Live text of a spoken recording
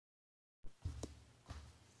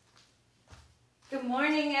Good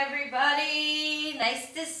morning, everybody.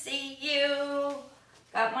 Nice to see you.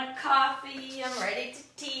 Got my coffee. I'm ready to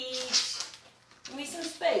teach. Give me some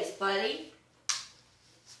space, buddy.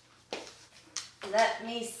 Let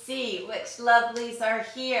me see which lovelies are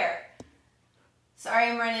here. Sorry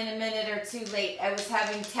I'm running a minute or two late. I was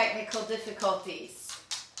having technical difficulties,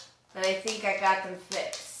 but I think I got them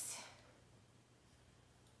fixed.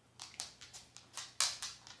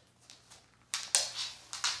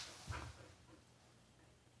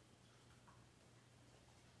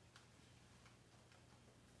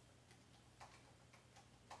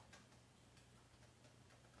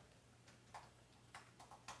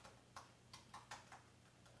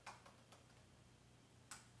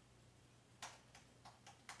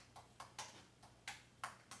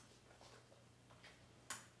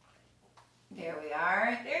 There we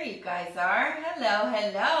are. There you guys are. Hello,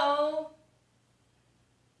 hello.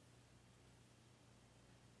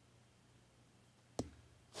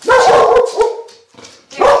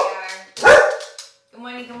 There we are. Good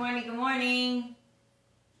morning, good morning, good morning.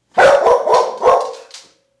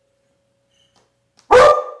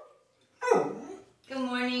 Good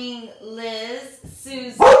morning, Liz,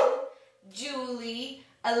 Susan, Julie,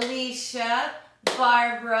 Alicia,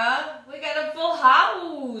 Barbara. We got a full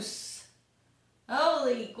house.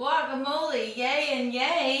 Holy guacamole, yay and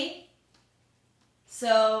yay.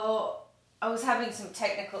 So I was having some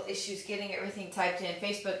technical issues getting everything typed in.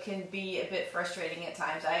 Facebook can be a bit frustrating at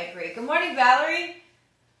times, I agree. Good morning, Valerie.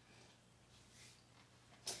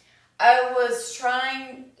 I was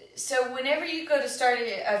trying, so whenever you go to start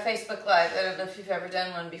a Facebook Live, I don't know if you've ever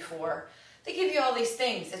done one before, they give you all these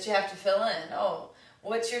things that you have to fill in. Oh,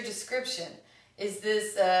 what's your description? Is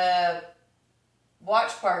this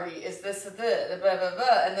watch party? Is this a blah, blah,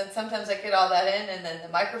 blah? And then sometimes I get all that in and then the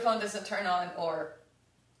microphone doesn't turn on or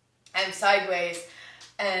I'm sideways.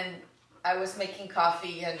 And I was making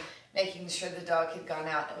coffee and making sure the dog had gone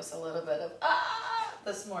out. It was a little bit of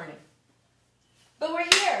this morning. But we're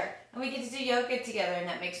here and we get to do yoga together and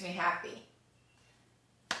that makes me happy.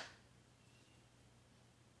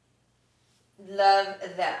 Love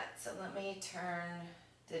that. So let me turn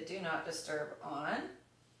the do not disturb on.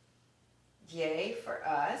 Yay for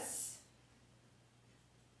us.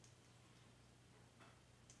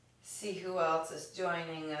 See who else is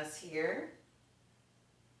joining us here.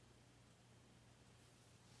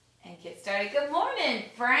 And get started. Good morning,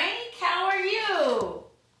 Frank. How are you?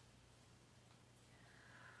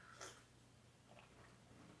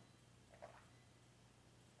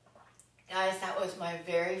 Guys, that was my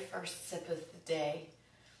very first sip of the day.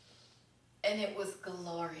 And it was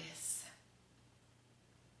glorious.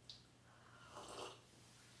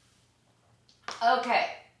 Okay,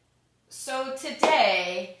 so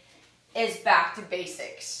today is back to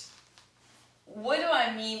basics. What do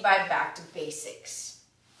I mean by back to basics?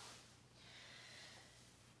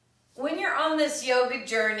 When you're on this yoga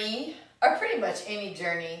journey, or pretty much any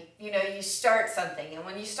journey, you know, you start something. And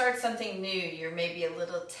when you start something new, you're maybe a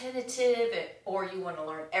little tentative or you want to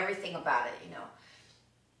learn everything about it, you know.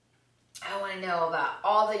 I want to know about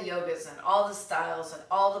all the yogas and all the styles and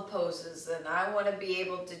all the poses, and I want to be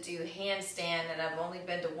able to do handstand, and I've only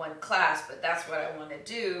been to one class, but that's what I want to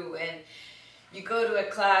do. And you go to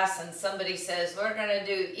a class and somebody says, we're going to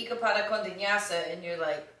do Ikapada Kondinyasa, and you're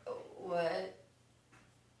like, what?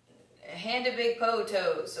 Hand to big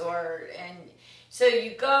potos, and so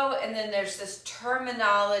you go, and then there's this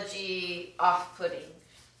terminology off-putting,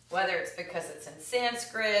 whether it's because it's in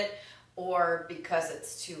Sanskrit, or because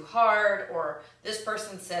it's too hard, or this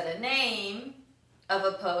person said a name of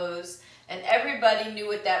a pose, and everybody knew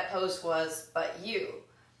what that pose was but you.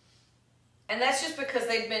 And that's just because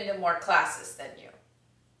they've been to more classes than you.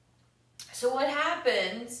 So what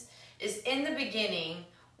happens is in the beginning,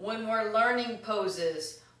 when we're learning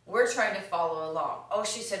poses, we're trying to follow along. Oh,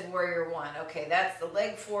 she said warrior one. Okay, that's the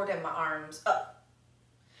leg forward and my arms up.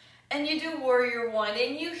 And you do warrior one,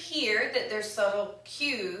 and you hear that there's subtle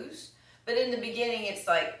cues. But in the beginning, it's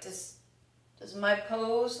like, does my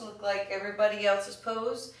pose look like everybody else's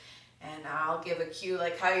pose? And I'll give a cue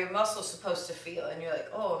like how your muscle's supposed to feel. And you're like,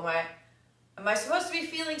 oh, am I supposed to be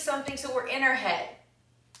feeling something? So we're in our head.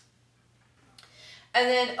 And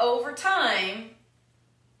then over time,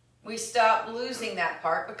 we stop losing that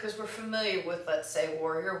part because we're familiar with, let's say,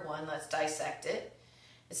 warrior one. Let's dissect it.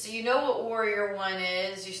 And so you know what warrior one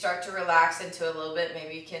is. You start to relax into it a little bit.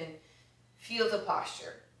 Maybe you can feel the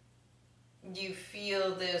posture. You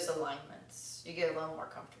feel those alignments. You get a little more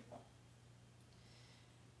comfortable.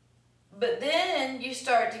 But then you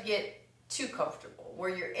start to get too comfortable, where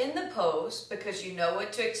you're in the pose because you know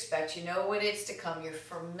what to expect. You know what it's to come. You're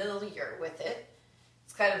familiar with it.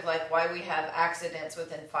 It's kind of like why we have accidents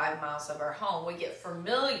within 5 miles of our home. We get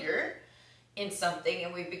familiar in something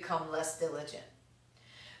and we become less diligent.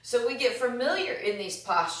 So we get familiar in these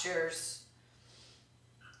postures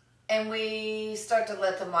and we start to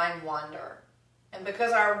let the mind wander. And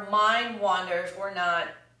because our mind wanders, we're not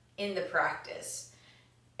in the practice.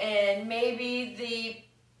 And maybe the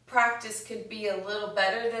practice could be a little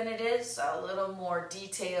better than it is, a little more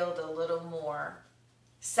detailed, a little more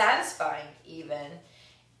satisfying even,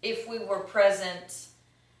 if we were present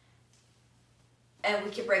and we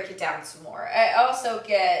could break it down some more. I also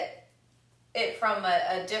get it from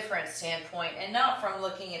a different standpoint and not from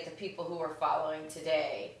looking at the people who are following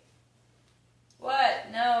today. What?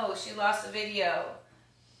 No, she lost the video.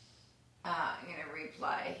 I'm going to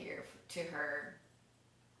reply here to her.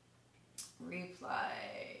 Reply.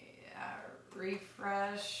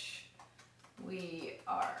 Refresh. We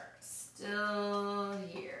are still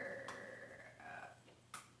here.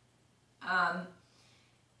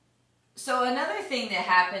 So another thing that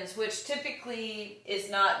happens, which typically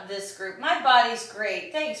is not this group. My body's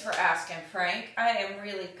great. Thanks for asking, Frank. I am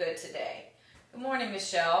really good today. Good morning,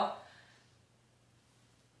 Michelle.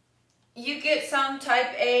 You get some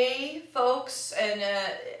type A folks, and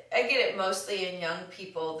I get it mostly in young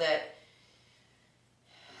people that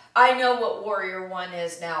I know what Warrior One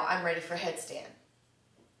is now. I'm ready for headstand.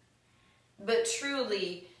 But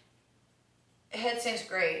truly, headstand's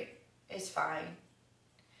great. It's fine.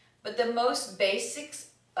 But the most basics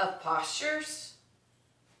of postures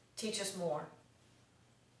teach us more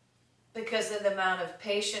because of the amount of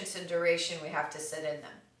patience and duration we have to sit in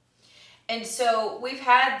them. And so we've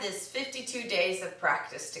had this 52 days of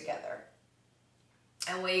practice together.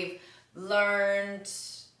 And we've learned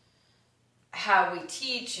how we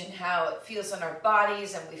teach and how it feels in our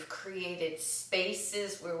bodies, and we've created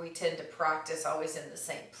spaces where we tend to practice always in the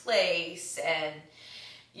same place, and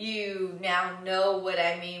you now know what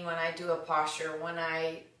I mean when I do a posture. When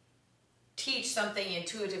I teach something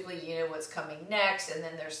intuitively, you know what's coming next, and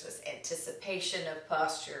then there's this anticipation of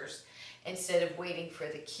postures instead of waiting for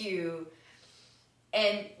the cue,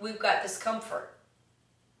 and we've got this comfort.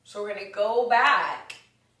 So we're going to go back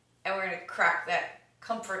and we're going to crack that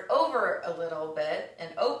comfort over a little bit and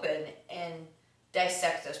open and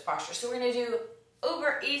dissect those postures. So we're going to do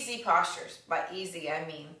uber easy postures. By easy, I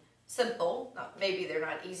mean simple. Maybe they're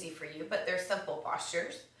not easy for you, but they're simple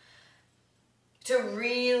postures to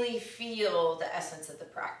really feel the essence of the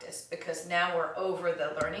practice, because now we're over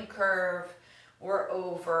the learning curve. We're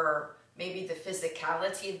over maybe the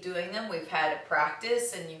physicality of doing them. We've had a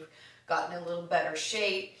practice and you've gotten a little better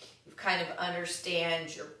shape. You kind of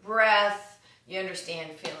understand your breath. You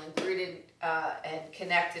understand feeling rooted and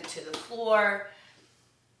connected to the floor.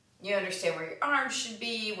 You understand where your arms should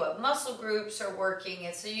be, what muscle groups are working,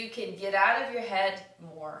 and so you can get out of your head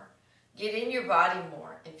more, get in your body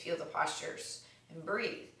more, and feel the postures and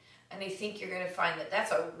breathe. And I think you're going to find that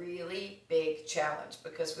that's a really big challenge,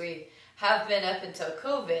 because we have been up until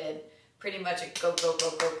COVID pretty much a go, go,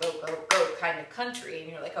 go, go, go, go, go kind of country.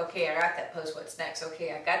 And you're like, okay, I got that pose, what's next?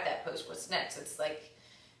 Okay, I got that pose, what's next? It's like,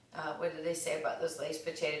 what do they say about those Lay's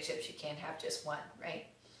potato chips? You can't have just one, right?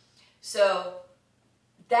 So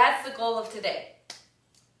that's the goal of today.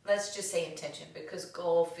 Let's just say intention, because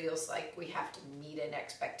goal feels like we have to meet an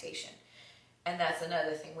expectation. And that's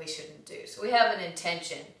another thing we shouldn't do. So we have an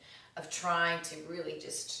intention of trying to really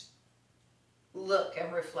just look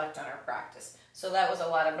and reflect on our practice. So that was a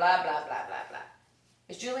lot of blah, blah, blah, blah, blah.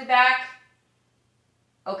 Is Julie back?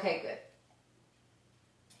 Okay, good.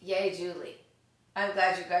 Yay, Julie. I'm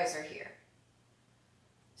glad you guys are here.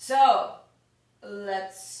 So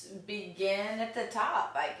let's begin at the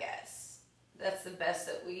top, I guess. That's the best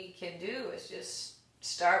that we can do, is just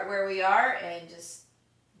start where we are and just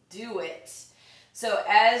do it. So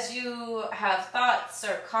as you have thoughts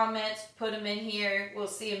or comments, put them in here. We'll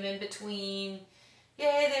see them in between.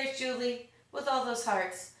 Yay, there's Julie with all those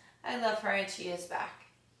hearts. I love her, and she is back.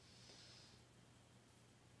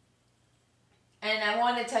 And I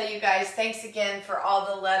want to tell you guys, thanks again for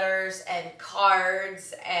all the letters and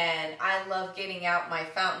cards. And I love getting out my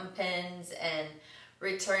fountain pens and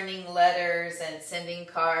returning letters and sending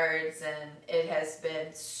cards. And it has been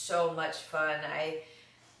so much fun. I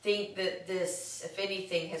think that this, if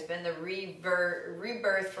anything, has been the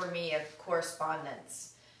rebirth for me of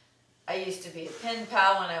correspondence. I used to be a pen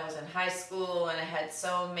pal when I was in high school, and I had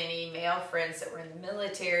so many male friends that were in the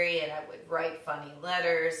military, and I would write funny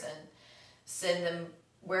letters and send them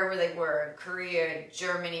wherever they were, in Korea and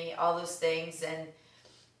Germany, all those things. And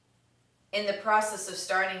in the process of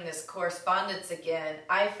starting this correspondence again,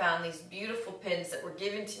 I found these beautiful pens that were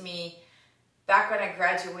given to me back when I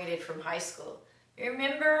graduated from high school.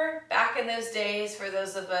 Remember back in those days, for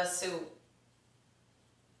those of us who,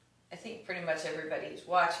 I think pretty much everybody who's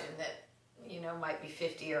watching that, might be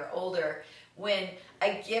 50 or older, when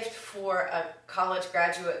a gift for a college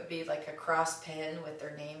graduate would be like a cross pin with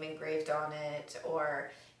their name engraved on it,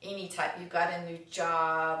 or any type, you got a new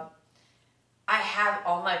job. I have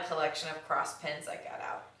all my collection of cross pins I got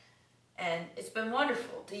out, and it's been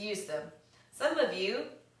wonderful to use them. Some of you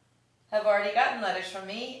have already gotten letters from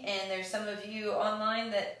me, and there's some of you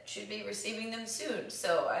online that should be receiving them soon.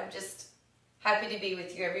 So I'm just happy to be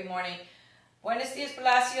with you every morning. Buenos días,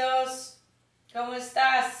 Palacios. ¿Cómo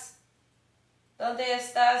estás? ¿Dónde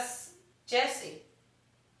estás, Jessie?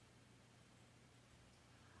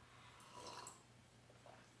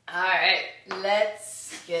 All right,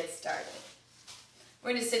 let's get started.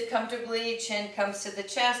 We're going to sit comfortably, chin comes to the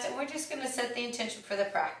chest, and we're just going to set the intention for the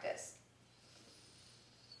practice.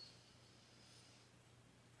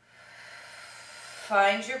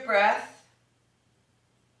 Find your breath.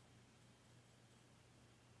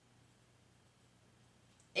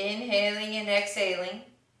 Inhaling and exhaling.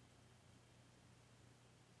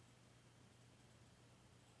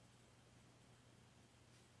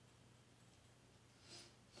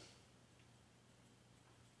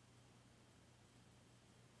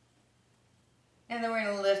 And then we're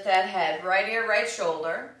going to lift that head. Right ear, right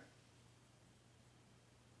shoulder.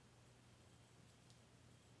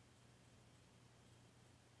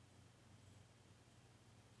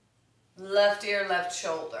 Left ear, left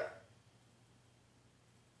shoulder.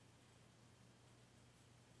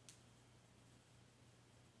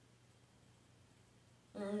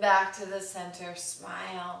 Back to the center,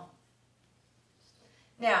 smile.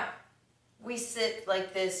 Now, we sit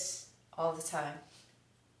like this all the time.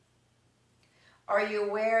 Are you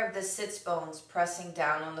aware of the sits bones pressing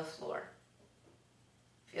down on the floor?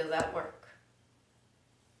 Feel that work.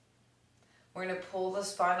 We're going to pull the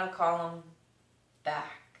spinal column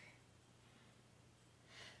back.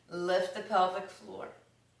 Lift the pelvic floor.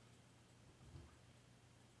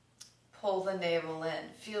 Pull the navel in.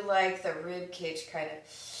 Feel like the rib cage kind of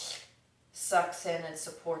sucks in and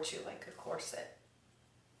supports you like a corset.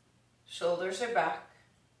 Shoulders are back.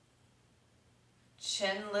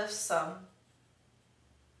 Chin lifts some.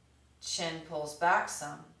 Chin pulls back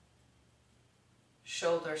some.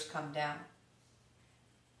 Shoulders come down.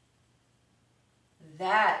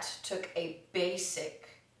 That took a basic,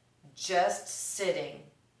 just sitting,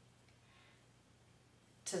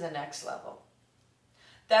 to the next level.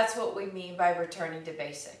 That's what we mean by returning to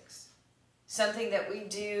basics. Something that we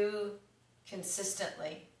do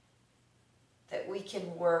consistently, that we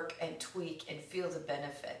can work and tweak and feel the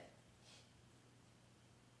benefit.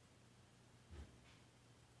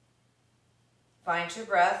 Find your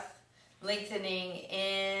breath, lengthening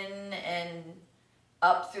in and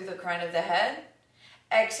up through the crown of the head.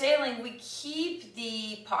 Exhaling, we keep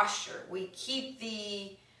the posture, we keep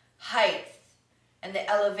the height and the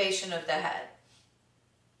elevation of the head.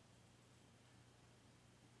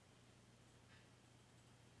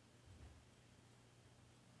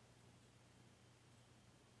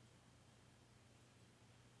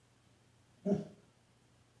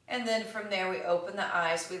 And then from there, we open the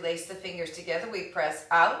eyes, we lace the fingers together, we press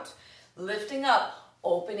out, lifting up,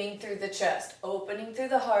 opening through the chest, opening through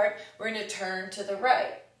the heart. We're going to turn to the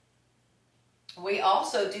right. We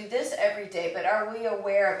also do this every day, but are we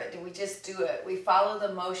aware of it? Do we just do it? We follow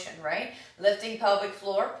the motion, right? Lifting pelvic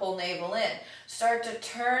floor, pull navel in. Start to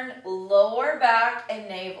turn lower back and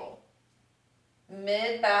navel.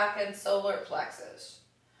 Mid back and solar plexus.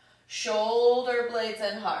 Shoulder blades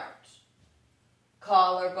and heart.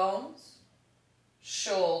 Collarbones,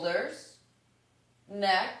 shoulders,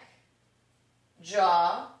 neck,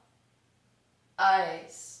 jaw,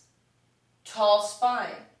 eyes. Tall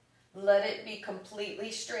spine. Let it be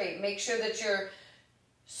completely straight. Make sure that your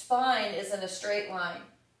spine is in a straight line.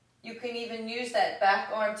 You can even use that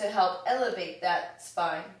back arm to help elevate that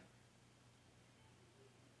spine.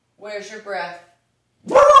 Where's your breath?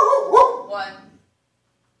 1,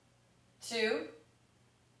 2,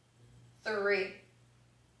 3,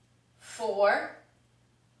 4,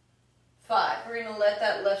 5. We're going to let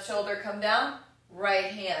that left shoulder come down. Right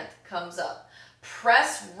hand comes up.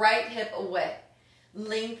 Press right hip away.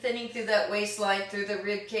 Lengthening through that waistline, through the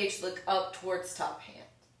rib cage. Look up towards top hand.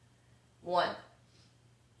 1,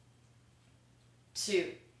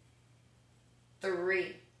 2,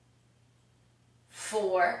 3,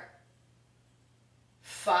 4,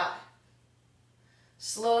 5.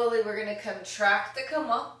 Slowly we're going to contract to come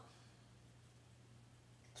up.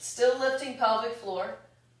 Still lifting pelvic floor,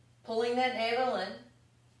 pulling that navel in.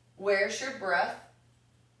 Where's your breath?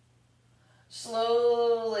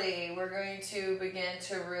 Slowly, we're going to begin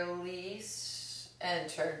to release and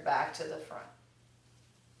turn back to the front.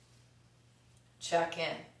 Check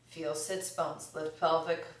in. Feel sits bones. Lift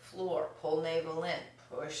pelvic floor. Pull navel in.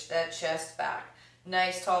 Push that chest back.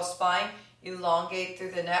 Nice tall spine. Elongate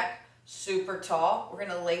through the neck. Super tall. We're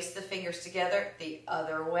going to lace the fingers together the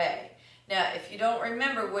other way. Now, if you don't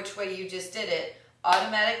remember which way you just did it,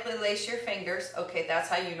 automatically lace your fingers. Okay, that's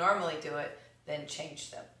how you normally do it. Then change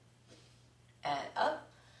them. And up.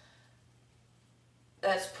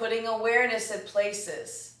 That's putting awareness in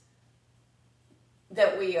places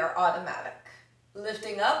that we are automatic.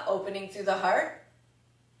 Lifting up, opening through the heart.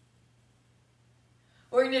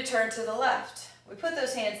 We're going to turn to the left. We put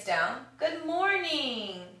those hands down. Good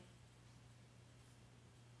morning.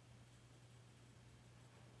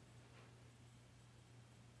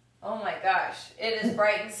 Oh my gosh, it is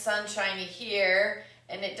bright and sunshiny here,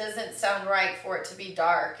 and it doesn't sound right for it to be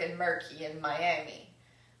dark and murky in Miami.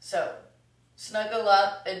 So snuggle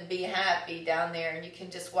up and be happy down there, and you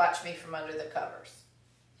can just watch me from under the covers.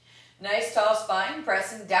 Nice tall spine,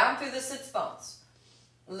 pressing down through the sits bones.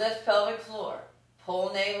 Lift pelvic floor,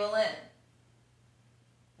 pull navel in.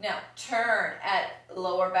 Now turn at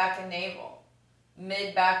lower back and navel,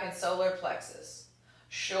 mid back and solar plexus,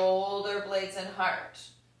 shoulder blades and heart.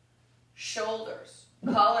 Shoulders,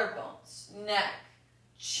 collarbones, neck,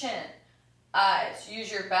 chin, eyes.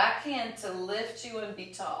 Use your back hand to lift you and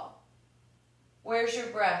be tall. Where's your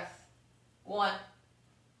breath? 1,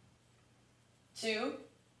 2,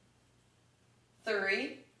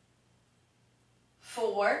 3,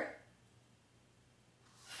 4,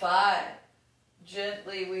 5.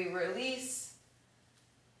 Gently we release.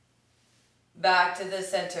 Back to the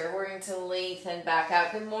center. We're going to lengthen back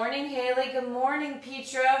out. Good morning, Haley. Good morning,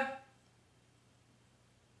 Petra.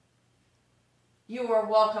 You are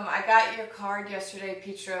welcome. I got your card yesterday,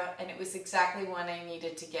 Petra, and it was exactly when I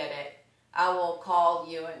needed to get it. I will call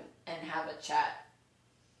you and have a chat.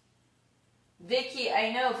 Vicky,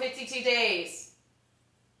 I know, 52 days.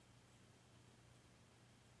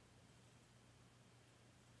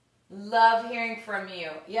 Love hearing from you.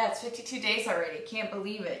 Yeah, it's 52 days already. Can't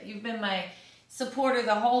believe it. You've been my supporter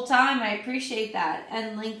the whole time. I appreciate that.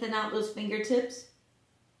 And lengthen out those fingertips.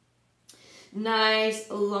 Nice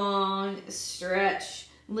long stretch,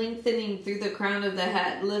 lengthening through the crown of the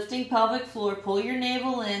head, lifting pelvic floor, pull your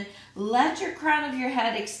navel in, let your crown of your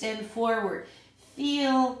head extend forward.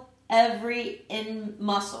 Feel every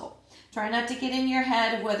muscle. Try not to get in your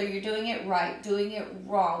head of whether you're doing it right, doing it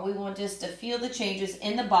wrong. We want just to feel the changes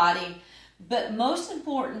in the body. But most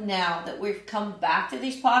important now that we've come back to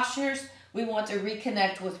these postures, we want to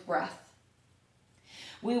reconnect with breath.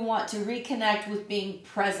 We want to reconnect with being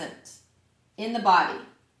present in the body,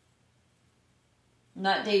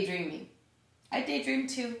 not daydreaming. I daydream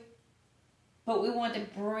too, but we want to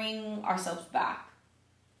bring ourselves back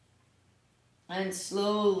and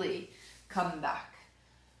slowly come back.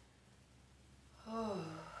 Oh,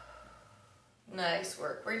 nice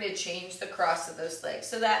work. We're going to change the cross of those legs.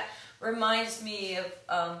 So that reminds me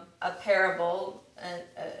of a parable, an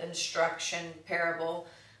instruction parable.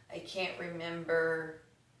 I can't remember.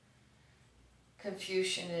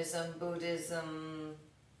 Confucianism, Buddhism,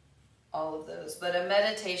 all of those. But a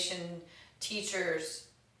meditation teacher's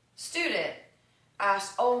student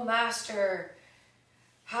asked, "Oh, master,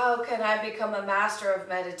 how can I become a master of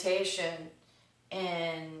meditation?"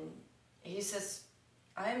 And he says,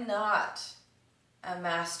 "I'm not a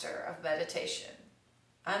master of meditation.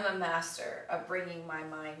 I'm a master of bringing my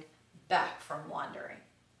mind back from wandering."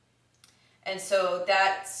 And so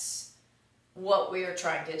that's what we are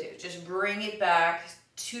trying to do. Just bring it back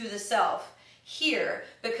to the self here,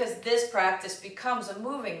 because this practice becomes a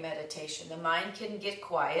moving meditation. The mind can get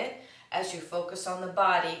quiet as you focus on the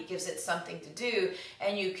body. It gives it something to do,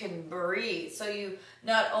 and you can breathe. So you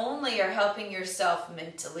not only are helping yourself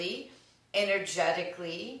mentally,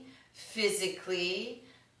 energetically, physically,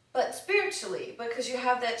 but spiritually, because you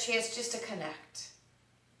have that chance just to connect,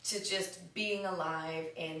 to just being alive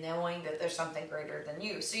and knowing that there's something greater than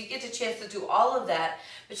you. So you get a chance to do all of that,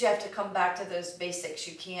 but you have to come back to those basics.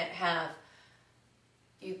 You can't have,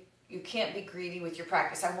 you can't be greedy with your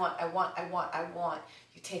practice. I want.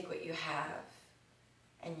 You take what you have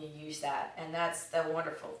and you use that. And that's the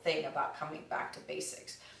wonderful thing about coming back to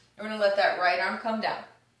basics. We're going to let that right arm come down.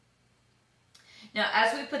 Now,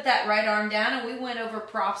 as we put that right arm down, and we went over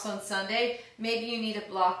props on Sunday, maybe you need a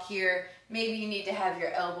block here. Maybe you need to have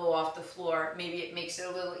your elbow off the floor. Maybe it makes it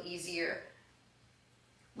a little easier.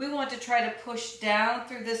 We want to try to push down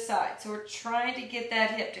through the side. So we're trying to get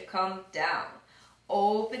that hip to come down.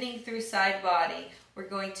 Opening through side body. We're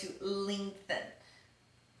going to lengthen.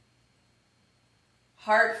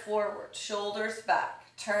 Heart forward, shoulders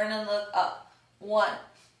back. Turn and look up. 1,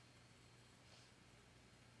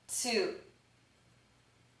 2,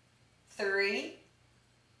 3,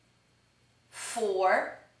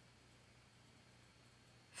 4,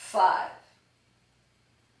 5.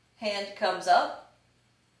 Hand comes up.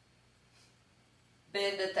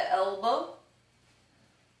 Bend at the elbow.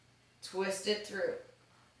 Twist it through.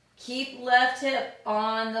 Keep left hip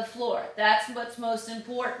on the floor. That's what's most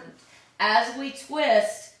important. As we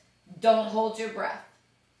twist, don't hold your breath.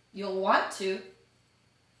 You'll want to.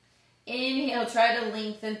 Inhale, try to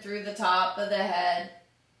lengthen through the top of the head.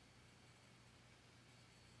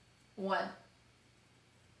 1,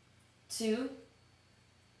 2,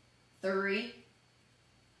 3,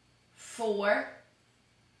 4,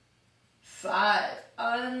 5.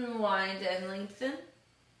 Unwind and lengthen.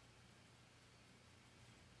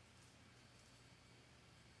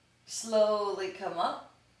 Slowly come up.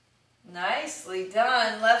 Nicely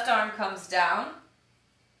done. Left arm comes down.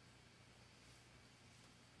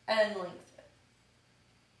 And lengthen.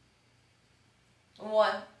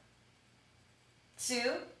 1,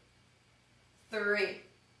 2, 3,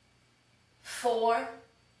 4,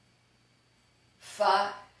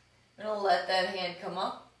 5. I'm going to let that hand come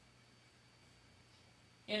up.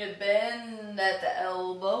 You're going to bend at the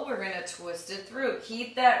elbow. We're going to twist it through.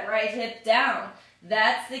 Keep that right hip down.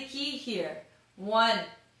 That's the key here. 1,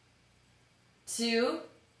 2,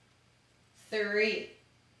 3,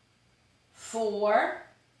 4,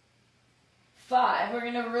 5. We're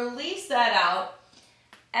going to release that out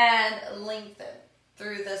and lengthen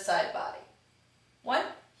through the side body. 1,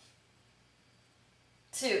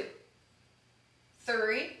 2,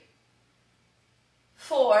 3,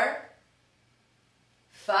 4,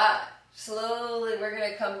 5. Slowly, we're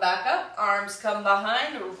going to come back up. Arms come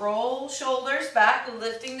behind. Roll shoulders back,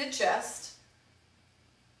 lifting the chest.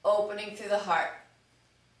 Opening through the heart.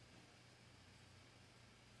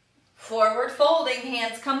 Forward folding,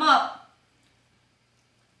 hands come up.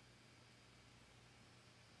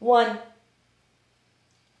 1,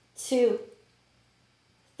 2,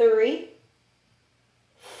 3,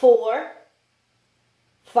 4,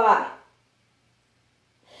 5.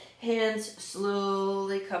 Hands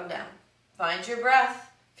slowly come down. Find your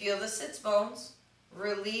breath. Feel the sits bones.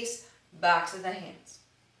 Release back to the hands.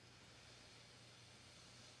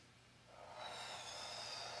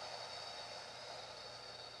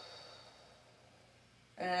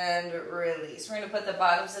 And release. We're going to put the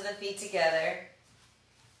bottoms of the feet together.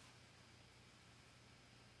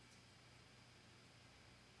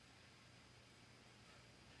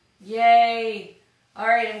 Yay! All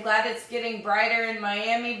right, I'm glad it's getting brighter in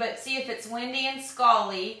Miami, but see if it's windy and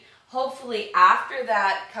squally. Hopefully after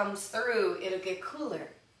that comes through, it'll get cooler.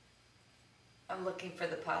 I'm looking for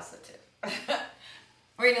the positive.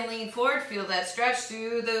 We're going to lean forward, feel that stretch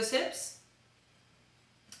through those hips.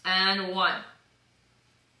 And 1,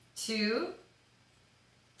 2,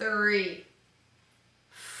 3,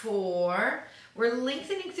 4. We're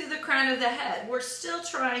lengthening through the crown of the head. We're still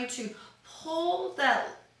trying to pull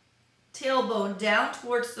that tailbone down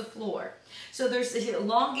towards the floor. So there's this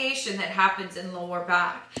elongation that happens in lower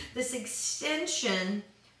back. This extension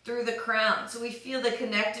through the crown. So we feel the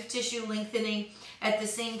connective tissue lengthening at the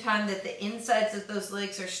same time that the insides of those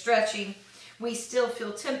legs are stretching. We still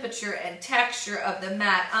feel temperature and texture of the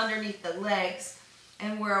mat underneath the legs,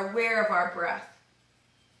 and we're aware of our breath.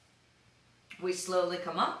 We slowly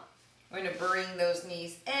come up. We're going to bring those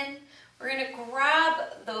knees in. We're going to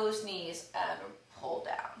grab those knees and pull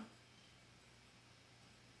down.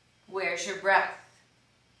 Where's your breath?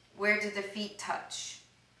 Where did the feet touch?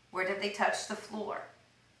 Where did they touch the floor?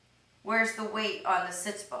 Where's the weight on the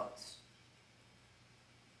sits bones?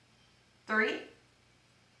 3,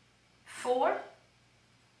 4,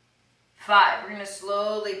 5. We're going to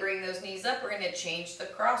slowly bring those knees up. We're going to change the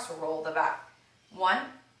cross, roll the back. 1,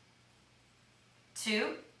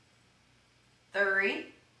 2, 3,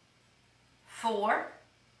 4,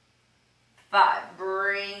 5.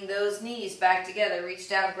 Bring those knees back together. Reach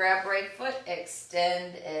down, grab right foot,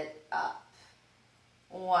 extend it up.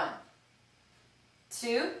 1,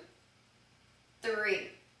 2, 3,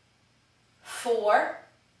 4,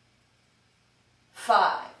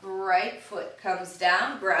 5. Right foot comes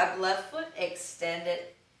down, grab left foot, extend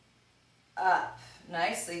it up.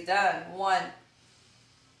 Nicely done. 1,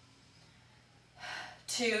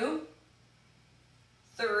 2,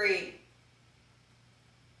 3,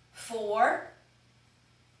 4,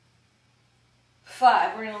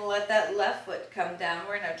 5. We're going to let that left foot come down.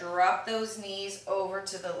 We're going to drop those knees over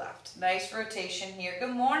to the left. Nice rotation here.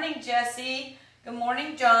 Good morning, Jesse. Good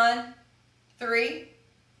morning, John. 3,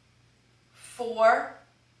 4,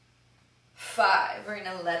 5. We're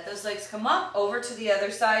going to let those legs come up, over to the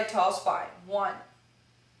other side, tall spine. 1,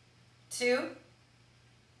 2,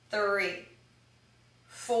 3,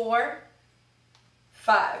 4,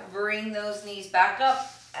 5. Bring those knees back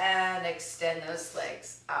up and extend those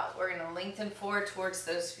legs out. We're going to lengthen forward towards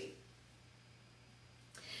those feet.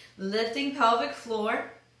 Lifting pelvic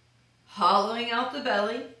floor, hollowing out the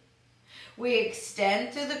belly. We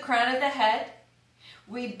extend through the crown of the head.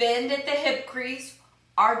 We bend at the hip crease.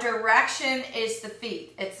 Our direction is the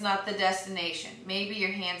feet. It's not the destination. Maybe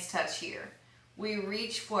your hands touch here. We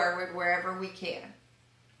reach forward wherever we can.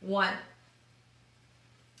 1,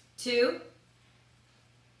 2,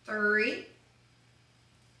 3,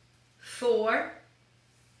 4,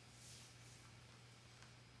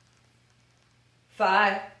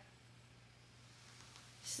 5.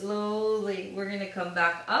 Slowly, we're going to come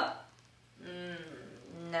back up.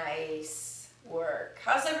 Nice work.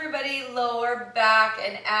 How's everybody lower back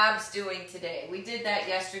and abs doing today? We did that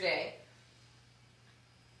yesterday.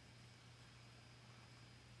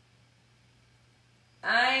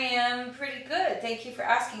 I am pretty good. Thank you for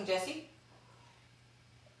asking, Jessie.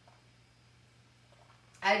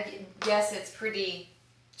 I guess it's pretty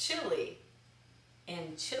chilly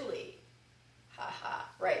in Chile. Haha,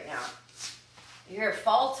 right now. You're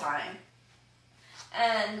fall time.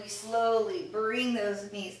 And we slowly bring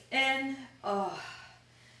those knees in.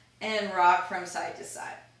 And rock from side to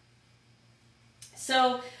side.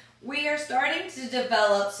 So we are starting to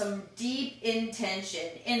develop some deep intention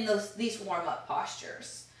in these warm-up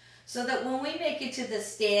postures. So that when we make it to the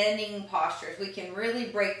standing postures, we can really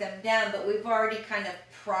break them down, but we've already kind of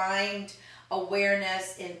primed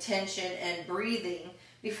awareness, intention, and breathing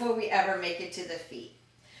before we ever make it to the feet.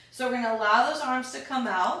 So we're going to allow those arms to come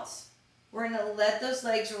out. We're going to let those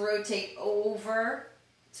legs rotate over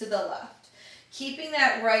to the left. Keeping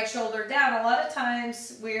that right shoulder down. A lot of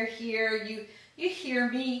times we're here, you hear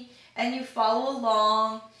me and you follow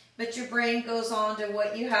along, but your brain goes on to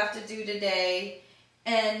what you have to do today.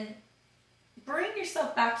 And bring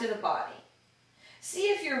yourself back to the body. See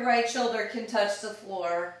if your right shoulder can touch the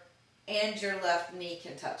floor and your left knee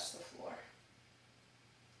can touch the floor.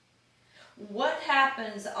 What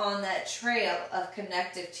happens on that trail of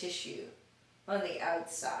connective tissue on the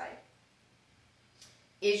outside?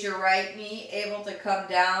 Is your right knee able to come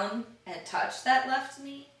down and touch that left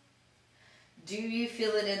knee? Do you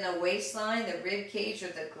feel it in the waistline, the rib cage, or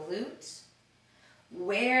the glute?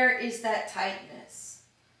 Where is that tightness?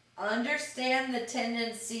 Understand the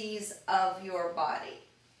tendencies of your body.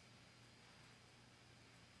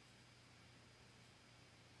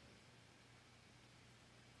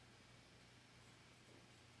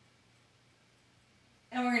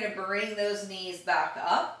 And we're going to bring those knees back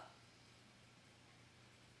up.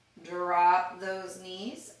 Drop those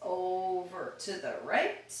knees over to the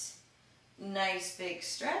right. Nice big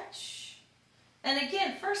stretch. And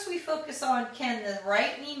again, first we focus on, can the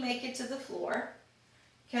right knee make it to the floor?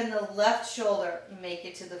 Can the left shoulder make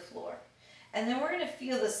it to the floor? And then we're going to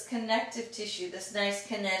feel this connective tissue, this nice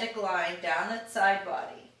kinetic line down that side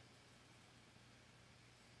body.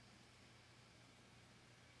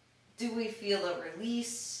 Do we feel a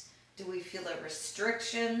release? Do we feel a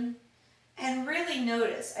restriction? And really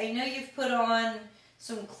notice, I know you've put on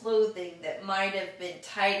some clothing that might have been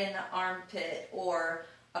tight in the armpit or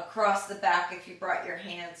across the back if you brought your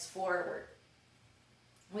hands forward.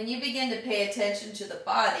 When you begin to pay attention to the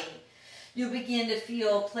body, you'll begin to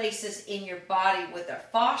feel places in your body where the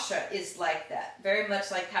fascia is like that. Very much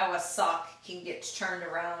like how a sock can get turned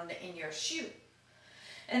around in your shoe.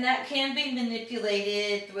 And that can be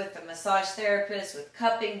manipulated with a massage therapist, with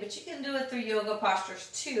cupping, but you can do it through yoga postures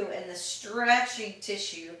too, and the stretching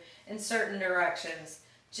tissue in certain directions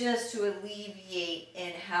just to alleviate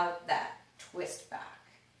and help that twist back.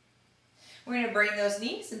 We're going to bring those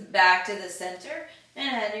knees back to the center,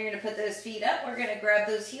 and you're going to put those feet up. We're going to grab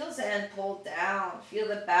those heels and pull down. Feel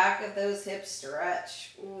the back of those hips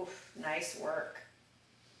stretch. Oof, nice work.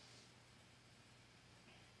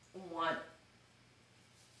 1,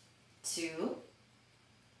 2,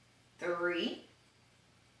 3,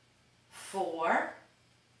 4,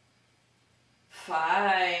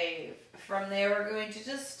 5. From there, we're going to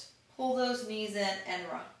just pull those knees in and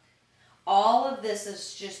rock. All of this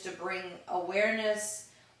is just to bring awareness,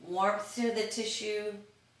 warmth to the tissue.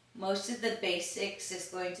 Most of the basics is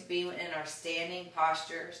going to be in our standing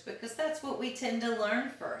postures because that's what we tend to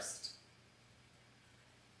learn first.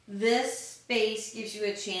 This space gives you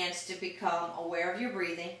a chance to become aware of your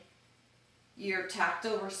breathing, your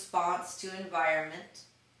tactile response to environment,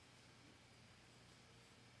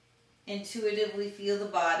 intuitively feel the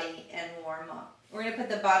body and warm up. We're going to put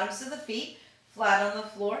the bottoms of the feet flat on the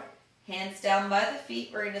floor. Hands down by the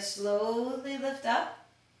feet. We're going to slowly lift up.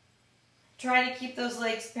 Try to keep those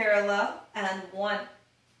legs parallel. And 1,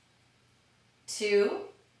 2,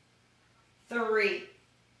 3,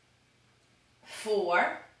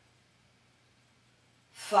 4,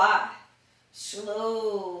 5.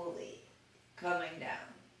 Slowly coming down.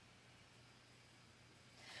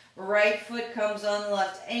 Right foot comes on the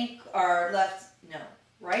left ankle, or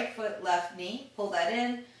right foot, left knee. Pull that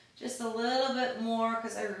in just a little bit more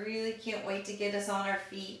because I really can't wait to get us on our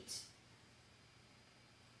feet.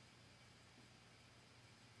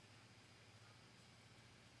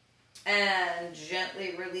 And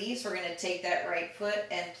gently release. We're going to take that right foot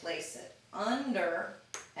and place it under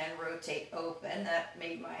and rotate open. That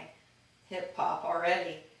made my hip pop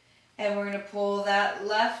already. And we're going to pull that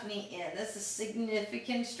left knee in. This is a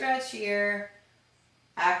significant stretch here.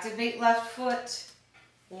 Activate left foot.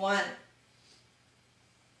 1,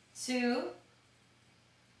 2,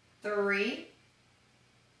 3,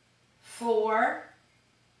 4,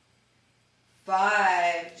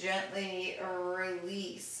 5. Gently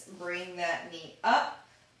release. Bring that knee up.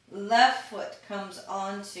 Left foot comes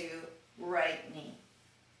onto right knee.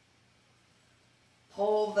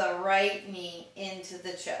 Pull the right knee into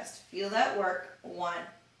the chest. Feel that work. 1,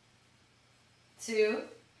 2,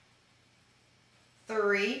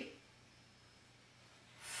 3,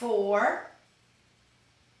 4,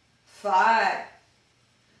 5.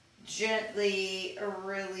 Gently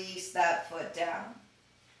release that foot down.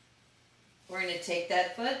 We're going to take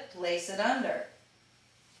that foot, place it under.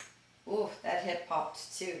 Ooh, that hip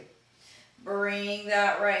popped too. Bring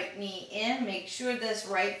that right knee in. Make sure this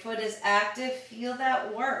right foot is active. Feel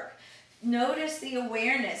that work. Notice the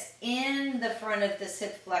awareness in the front of this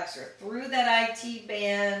hip flexor, through that IT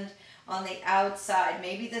band on the outside.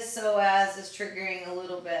 Maybe the psoas is triggering a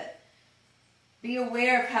little bit. Be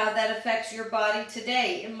aware of how that affects your body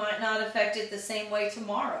today. It might not affect it the same way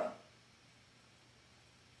tomorrow.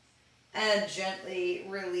 And gently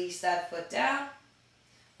release that foot down.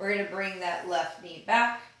 We're going to bring that left knee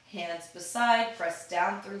back. Hands beside, press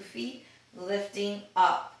down through feet, lifting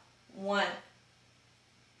up. 1,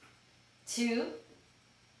 2,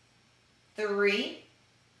 3,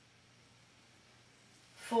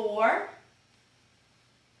 4,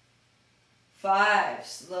 5.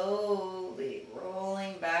 Slowly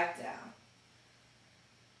rolling back down.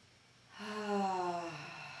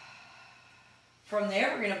 From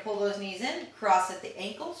there, we're going to pull those knees in, cross at the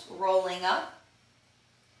ankles, rolling up.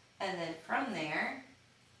 And then from there,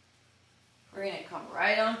 we're going to come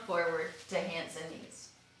right on forward to hands and knees.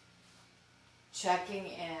 Checking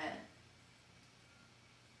in.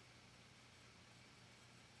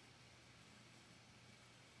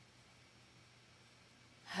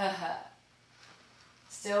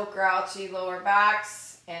 Still grouchy lower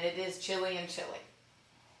backs, and it is chilly and chilly.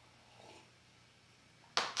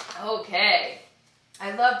 Okay.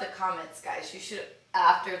 I love the comments, guys. You should,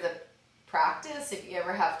 after the practice, if you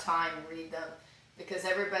ever have time, read them. Because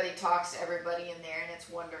everybody talks to everybody in there, and it's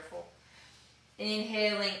wonderful.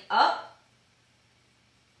 Inhaling up.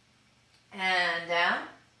 And down.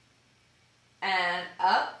 And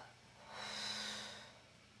up.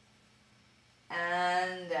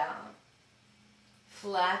 And down.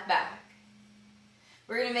 Flat back.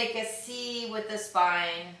 We're going to make a C with the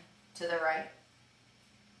spine to the right.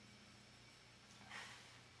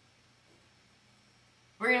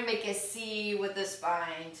 We're going to make a C with the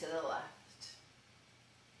spine to the left.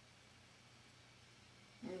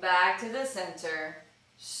 Back to the center.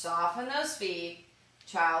 Soften those feet.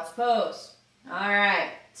 Child's pose. All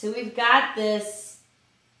right. So we've got this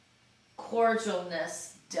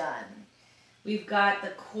cordialness done. We've got the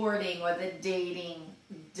courting or the dating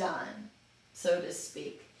done, so to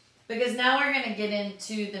speak. Because now we're going to get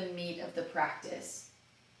into the meat of the practice.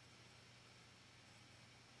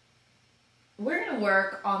 We're going to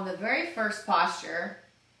work on the very first posture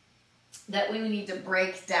that we need to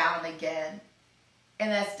break down again,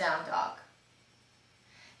 and that's down dog.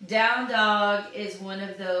 Down dog is one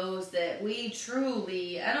of those that we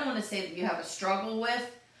truly, I don't want to say that you have a struggle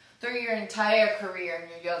with through your entire career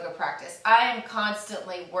in your yoga practice. I am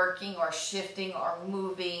constantly working or shifting or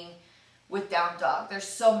moving with down dog. There's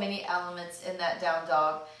so many elements in that down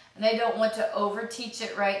dog. And I don't want to over teach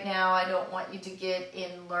it right now. I don't want you to get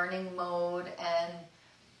in learning mode and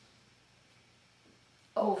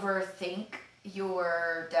overthink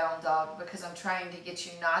your down dog, because I'm trying to get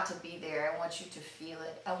you not to be there. I want you to feel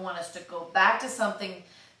it. I want us to go back to something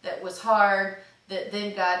that was hard, that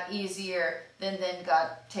then got easier, then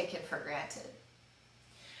got taken for granted.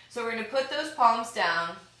 So we're going to put those palms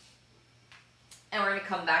down, and we're going to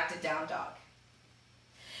come back to down dog.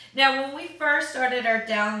 Now, when we first started our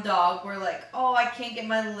down dog, we're like, oh, I can't get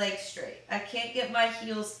my legs straight. I can't get my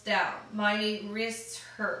heels down. My wrists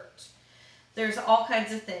hurt. There's all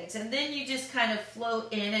kinds of things. And then you just kind of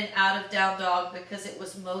float in and out of down dog because it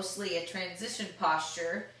was mostly a transition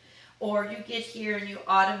posture. Or you get here and you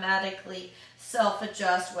automatically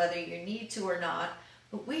self-adjust whether you need to or not.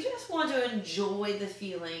 But we just want to enjoy the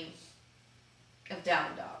feeling of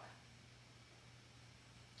down dog.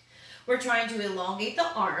 We're trying to elongate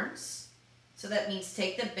the arms. So that means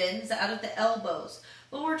take the bends out of the elbows.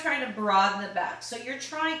 But we're trying to broaden the back. So you're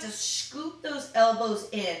trying to scoop those elbows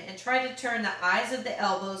in and try to turn the eyes of the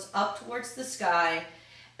elbows up towards the sky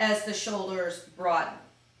as the shoulders broaden.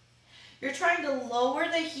 You're trying to lower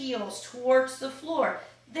the heels towards the floor.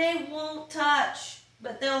 They won't touch,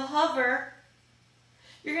 but they'll hover.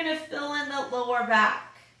 You're going to fill in the lower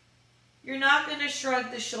back. You're not going to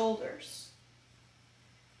shrug the shoulders.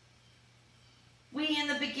 We, in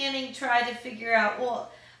the beginning, try to figure out,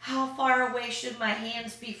 well, how far away should my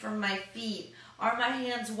hands be from my feet? Are my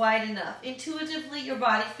hands wide enough? Intuitively, your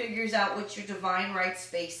body figures out what your divine right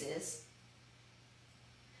space is.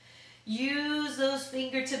 Use those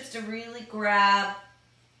fingertips to really grab.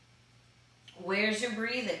 Where's your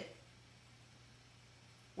breathing?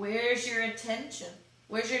 Where's your attention?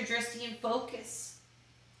 Where's your drifting focus?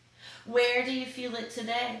 Where do you feel it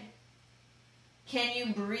today? Can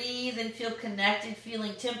you breathe and feel connected,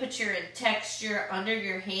 feeling temperature and texture under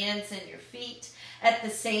your hands and your feet at the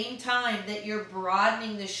same time that you're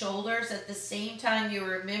broadening the shoulders, at the same time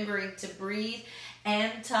you're remembering to breathe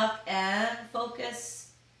and tuck and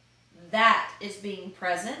focus? That is being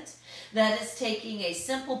present. That is taking a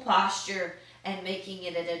simple posture and making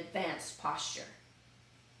it an advanced posture.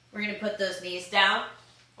 We're going to put those knees down.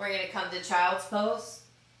 We're going to come to child's pose.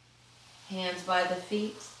 Hands by the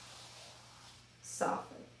feet.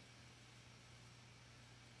 Soften.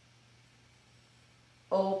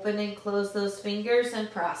 Open and close those fingers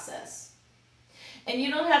and process. And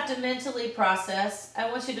you don't have to mentally process.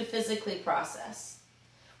 I want you to physically process.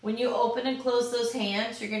 When you open and close those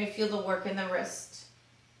hands, you're going to feel the work in the wrist.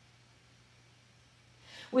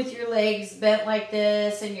 With your legs bent like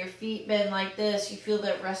this and your feet bent like this, you feel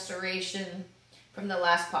that restoration from the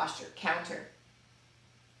last posture. Counter.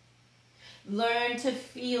 Learn to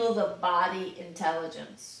feel the body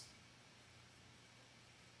intelligence.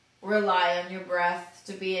 Rely on your breath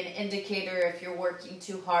to be an indicator if you're working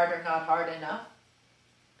too hard or not hard enough.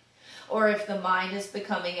 Or if the mind is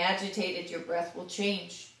becoming agitated, your breath will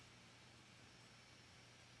change.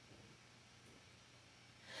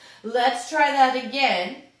 Let's try that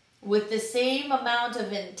again with the same amount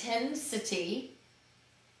of intensity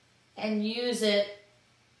and use it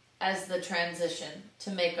as the transition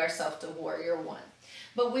to make ourselves to warrior one.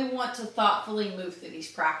 But we want to thoughtfully move through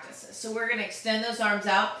these practices. So we're going to extend those arms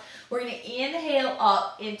out. We're going to inhale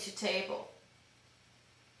up into table.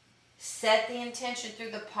 Set the intention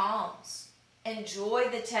through the palms. Enjoy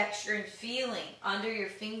the texture and feeling under your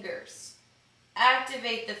fingers.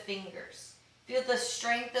 Activate the fingers. Feel the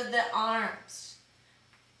strength of the arms.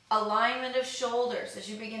 Alignment of shoulders as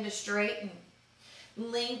you begin to straighten.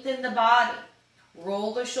 Lengthen the body.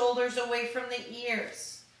 Roll the shoulders away from the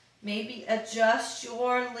ears. Maybe adjust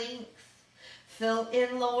your length. Fill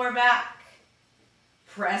in lower back.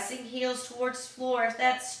 Pressing heels towards floor. If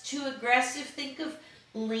that's too aggressive, think of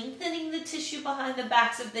lengthening the tissue behind the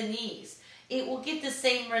backs of the knees. It will get the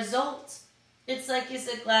same result. It's like, is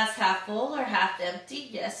the glass half full or half empty?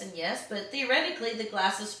 Yes and yes, but theoretically the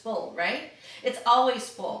glass is full, right? It's always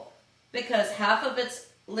full because half of it's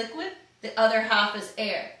liquid, the other half is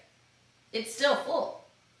air. It's still full.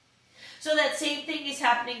 So that same thing is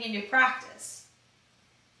happening in your practice.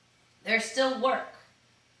 There's still work.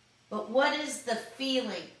 But what is the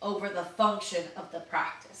feeling over the function of the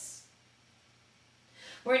practice?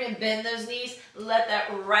 We're going to bend those knees. Let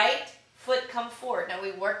that right foot come forward. Now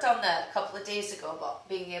we worked on that a couple of days ago about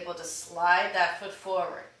being able to slide that foot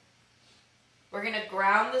forward. We're going to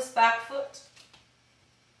ground this back foot.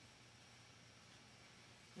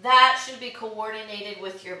 That should be coordinated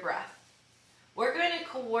with your breath. We're going to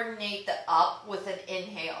coordinate the up with an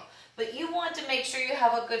inhale. But you want to make sure you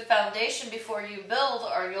have a good foundation before you build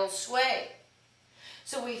or you'll sway.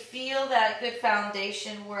 So we feel that good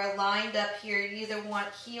foundation. We're aligned up here. You either want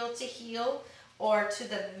heel to heel or to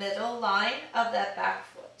the middle line of that back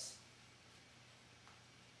foot.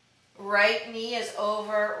 Right knee is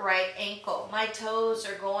over right ankle. My toes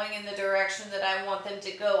are going in the direction that I want them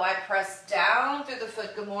to go. I press down through the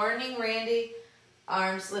foot. Good morning, Randy.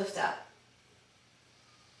 Arms lift up.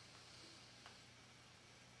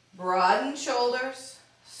 Broaden shoulders.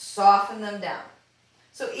 Soften them down.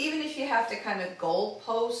 So even if you have to kind of goal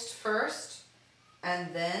post first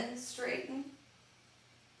and then straighten.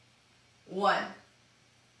 1,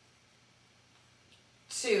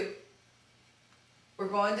 2. We're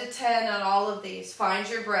going to 10 on all of these. Find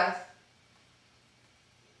your breath.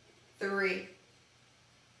 3,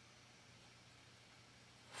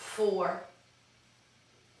 4.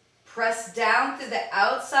 Press down through the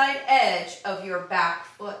outside edge of your back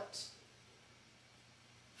foot.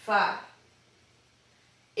 5.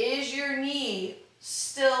 Is your knee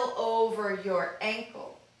still over your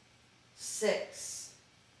ankle? 6.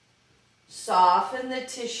 Soften the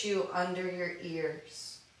tissue under your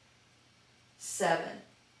ears. 7.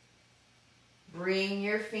 Bring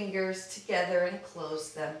your fingers together and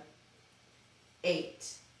close them.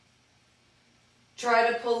 8.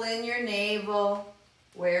 Try to pull in your navel.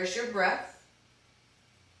 Where's your breath?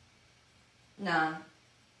 9.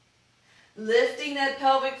 Lifting that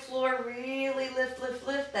pelvic floor, really lift, lift,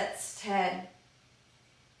 lift. That's 10.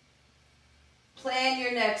 Plan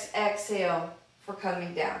your next exhale for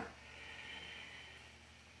coming down.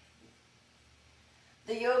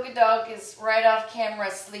 The yoga dog is right off camera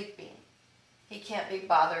sleeping. He can't be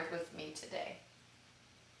bothered with me today.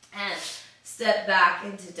 And step back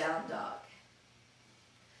into down dog.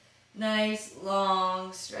 Nice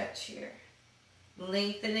long stretch here.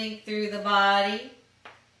 Lengthening through the body.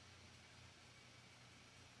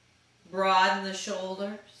 Broaden the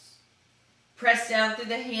shoulders. Press down through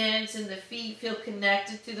the hands and the feet. Feel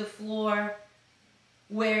connected to the floor.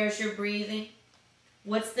 Where's your breathing?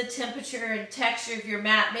 What's the temperature and texture of your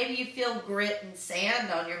mat? Maybe you feel grit and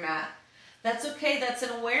sand on your mat. That's okay. That's an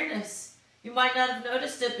awareness. You might not have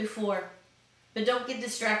noticed it before, but don't get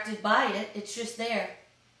distracted by it. It's just there.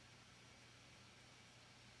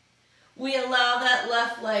 We allow that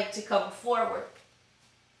left leg to come forward,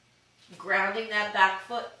 grounding that back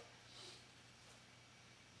foot.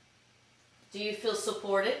 Do you feel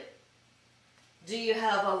supported? Do you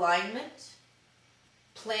have alignment?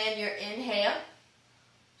 Plan your inhale.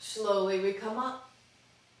 Slowly we come up.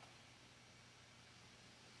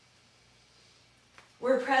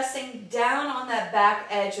 We're pressing down on that back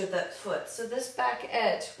edge of that foot. So this back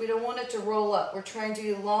edge, we don't want it to roll up. We're trying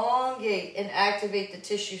to elongate and activate the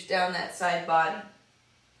tissues down that side body.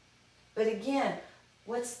 But again,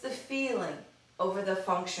 what's the feeling over the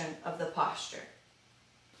function of the posture?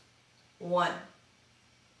 1,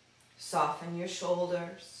 soften your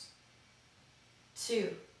shoulders.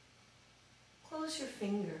 2, close your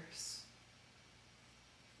fingers.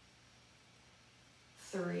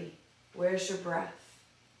 3, where's your breath?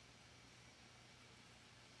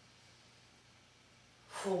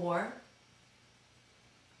 4,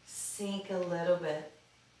 sink a little bit.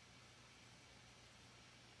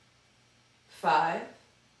 5,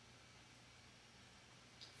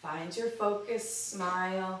 find your focus,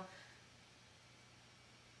 smile.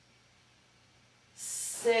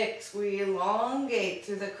 6, we elongate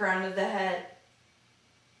through the crown of the head.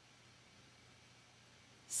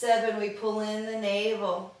 7, we pull in the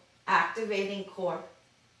navel, activating core.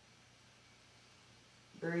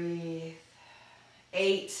 Breathe.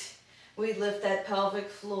 8, we lift that pelvic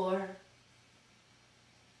floor.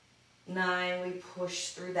 9, we push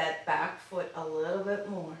through that back foot a little bit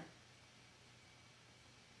more.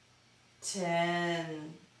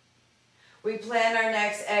 10, we plan our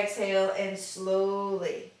next exhale and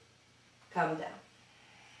slowly come down.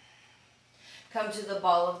 Come to the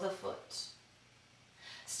ball of the foot.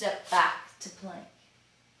 Step back to plank.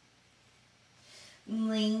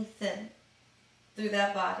 Lengthen through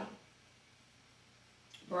that body.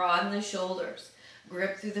 Broaden the shoulders.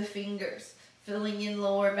 Grip through the fingers, filling in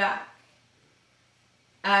lower back.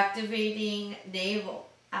 Activating navel.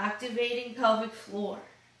 Activating pelvic floor.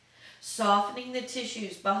 Softening the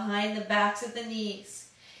tissues behind the backs of the knees.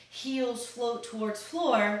 Heels float towards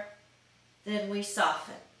floor. Then we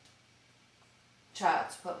soften.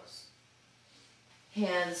 Child's pose.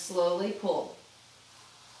 Hands slowly pull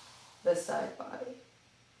the side body.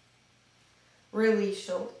 Release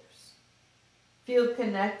shoulders. Feel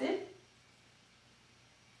connected.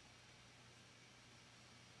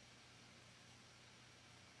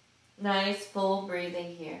 Nice full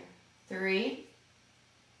breathing here. 3,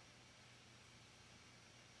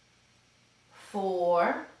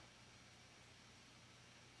 4,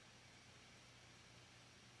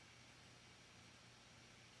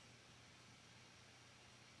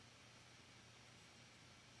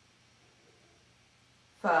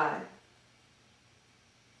 5.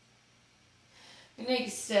 You're going to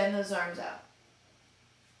extend those arms out.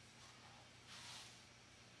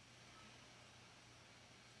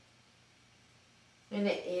 You're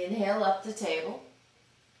going to inhale up the table.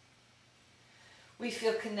 We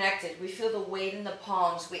feel connected. We feel the weight in the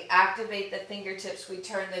palms. We activate the fingertips. We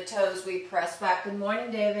turn the toes. We press back. Good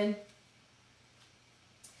morning, David.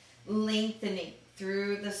 Lengthening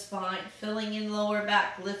through the spine, filling in lower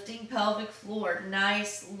back, lifting pelvic floor.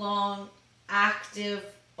 Nice, long, active,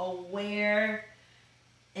 aware,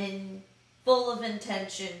 and full of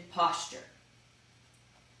intention posture.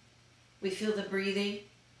 We feel the breathing,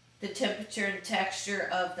 the temperature and texture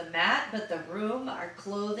of the mat, but the room, our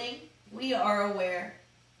clothing, we are aware.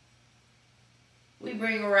 We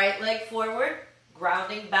bring right leg forward,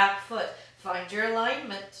 grounding back foot. Find your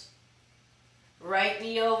alignment. Right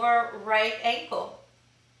knee over right ankle.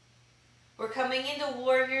 We're coming into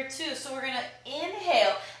warrior two, so we're going to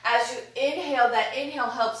inhale. As you inhale, that inhale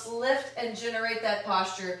helps lift and generate that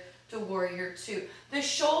posture to warrior two. The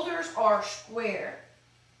shoulders are square.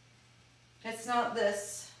 It's not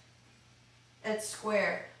this. It's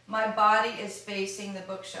square. My body is facing the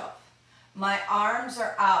bookshelf. My arms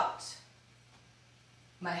are out.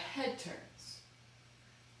 My head turns.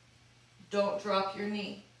 Don't drop your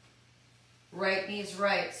knee. Right knee is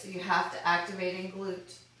right, so you have to activate in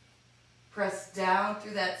glute. Press down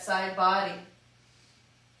through that side body.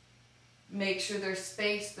 Make sure there's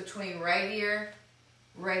space between right ear,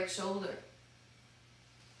 right shoulder.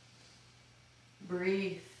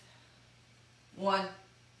 Breathe. 1.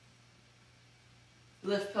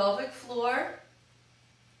 Lift pelvic floor.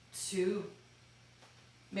 2.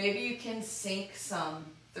 Maybe you can sink some.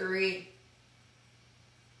 3.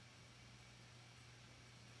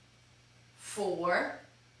 4.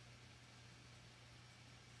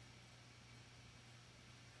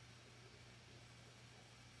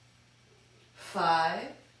 5.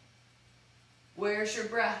 Where's your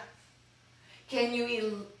breath? Can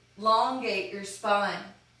you elongate your spine?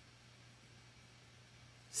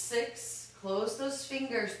 6. Close those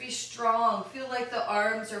fingers. Be strong. Feel like the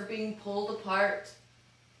arms are being pulled apart.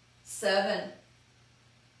 7.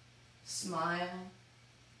 Smile.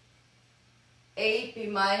 8. Be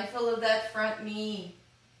mindful of that front knee.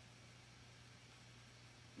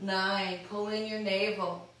 9. Pull in your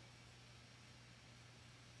navel.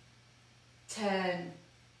 10.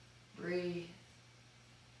 Breathe.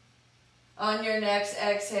 On your next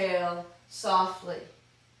exhale, softly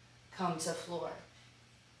come to floor.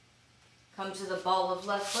 Come to the ball of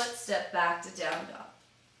left foot, step back to down dog.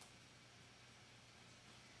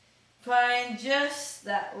 Find just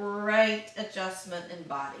that right adjustment in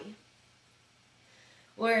body.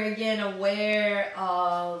 We're again aware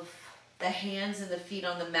of the hands and the feet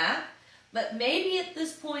on the mat, but maybe at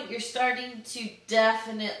this point you're starting to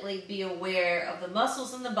definitely be aware of the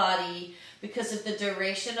muscles in the body because of the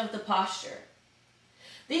duration of the posture.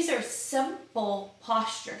 These are simple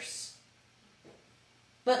postures,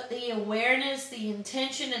 but the awareness, the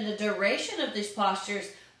intention, and the duration of these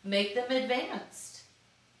postures make them advanced.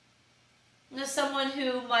 Now, someone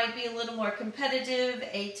who might be a little more competitive,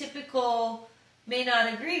 atypical, may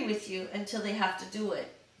not agree with you until they have to do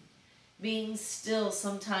it. Being still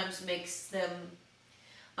sometimes makes them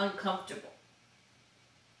uncomfortable.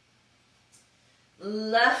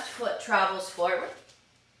 Left foot travels forward,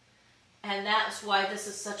 and that's why this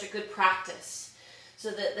is such a good practice, so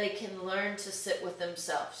that they can learn to sit with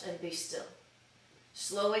themselves and be still.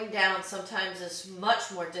 Slowing down sometimes is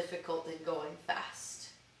much more difficult than going fast.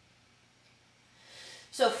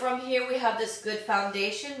 So from here we have this good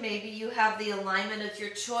foundation. Maybe you have the alignment of your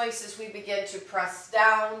choice as we begin to press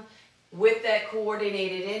down. With that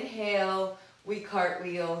coordinated inhale, we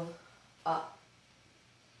cartwheel up.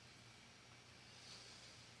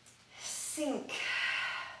 Sink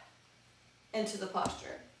into the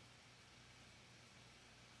posture.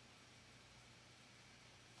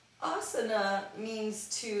 Asana means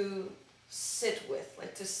to sit with,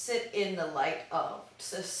 like to sit in the light of,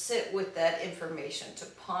 to sit with that information, to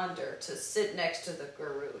ponder, to sit next to the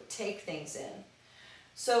guru, take things in.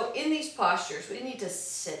 So in these postures, we need to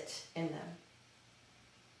sit in them.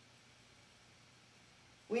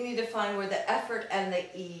 We need to find where the effort and the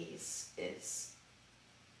ease is.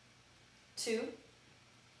 2,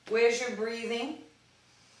 where's your breathing?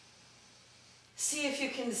 See if you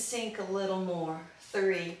can sink a little more.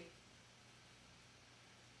 3,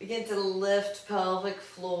 begin to lift pelvic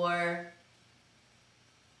floor.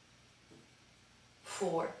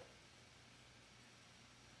 4,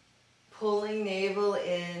 pulling navel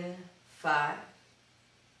in. 5,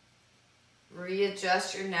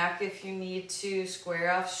 readjust your neck if you need to,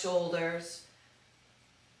 square off shoulders.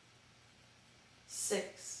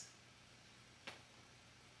 6,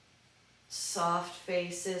 soft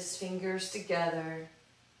faces, fingers together.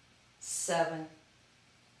 7,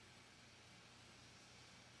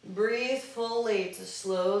 breathe fully to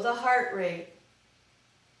slow the heart rate.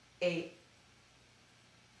 8.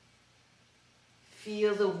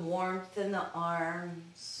 Feel the warmth in the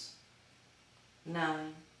arms.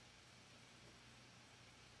 9.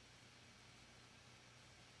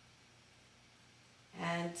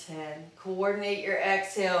 And 10. Coordinate your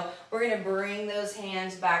exhale. We're going to bring those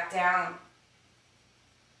hands back down.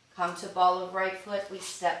 Come to ball of right foot. We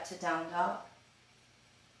step to down dog.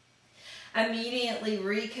 Immediately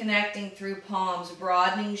reconnecting through palms,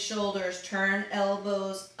 broadening shoulders, turn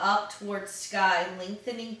elbows up towards sky,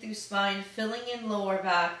 lengthening through spine, filling in lower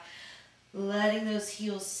back, letting those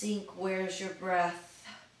heels sink. Where's your breath?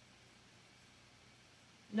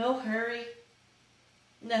 No hurry.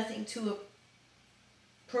 Nothing to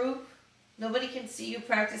prove. Nobody can see you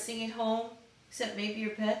practicing at home except maybe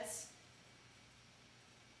your pets.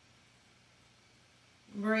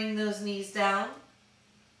 Bring those knees down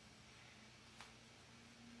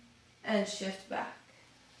and shift back.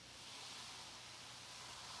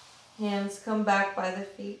 Hands come back by the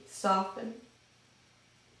feet, soften.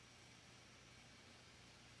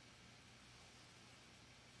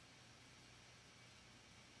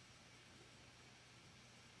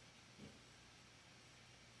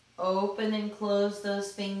 Open and close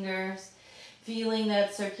those fingers, feeling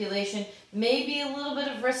that circulation. Maybe a little bit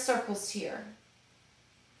of wrist circles here.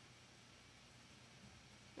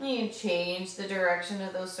 You change the direction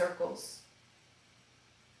of those circles.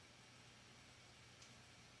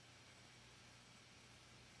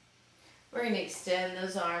 We're going to extend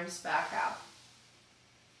those arms back out.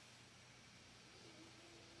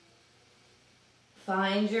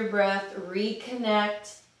 Find your breath,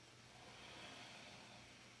 reconnect.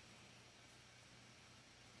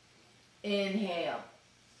 Inhale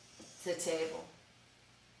to table.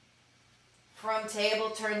 From table,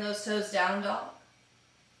 turn those toes down dog.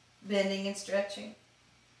 Bending and stretching.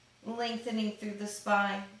 Lengthening through the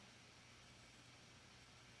spine.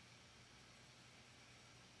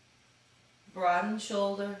 Broaden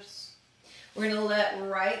shoulders. We're going to let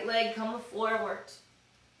right leg come forward.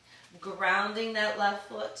 Grounding that left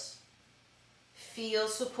foot. Feel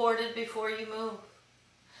supported before you move.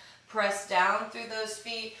 Press down through those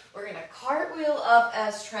feet. We're going to cartwheel up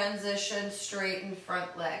as transition, straighten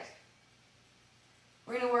front leg.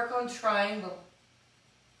 We're going to work on triangle.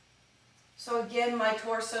 So again, my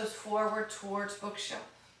torso's forward towards bookshelf.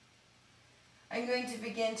 I'm going to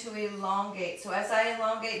begin to elongate. So as I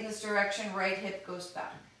elongate in this direction, right hip goes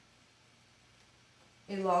back.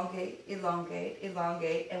 Elongate, elongate,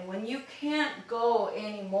 elongate. And when you can't go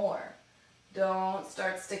anymore, don't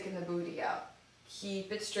start sticking the booty out.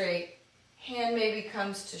 Keep it straight. Hand maybe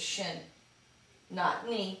comes to shin, not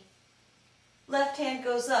knee. Left hand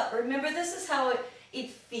goes up. Remember, this is how it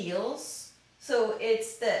feels. So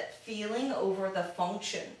it's that feeling over the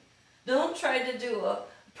function. Don't try to do a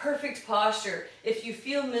perfect posture if you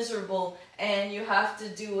feel miserable and you have to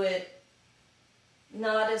do it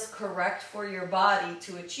not as correct for your body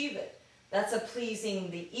to achieve it. That's a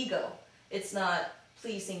pleasing the ego. It's not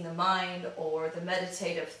pleasing the mind or the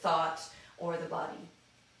meditative thought or the body.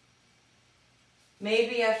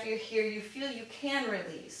 Maybe after you're here, you feel you can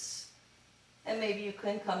release. And maybe you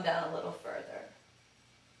can come down a little further.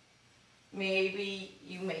 Maybe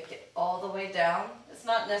you make it all the way down. It's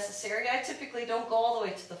not necessary. I typically don't go all the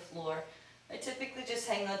way to the floor. I typically just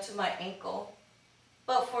hang on to my ankle.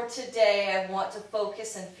 But for today, I want to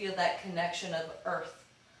focus and feel that connection of earth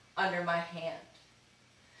under my hand.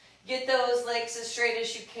 Get those legs as straight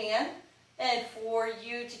as you can. And for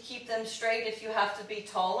you to keep them straight, if you have to be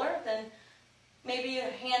taller, then maybe your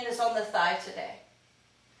hand is on the thigh today.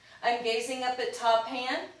 I'm gazing up at top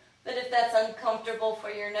hand, but if that's uncomfortable for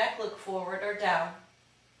your neck, look forward or down.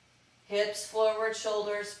 Hips forward,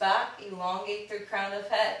 shoulders back, elongate through crown of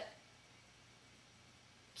head.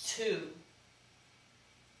 2.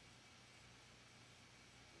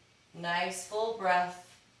 Nice full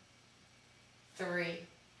breath. 3.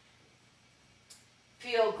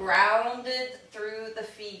 Feel grounded through the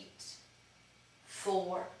feet.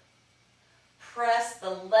 4. Press the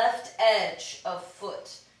left edge of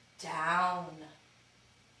foot down.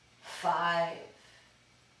 5.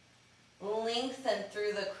 Lengthen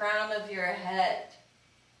through the crown of your head.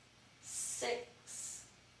 6.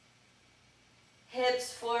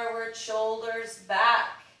 Hips forward, shoulders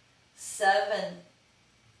back. 7.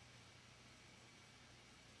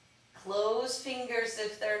 Close fingers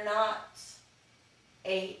if they're not.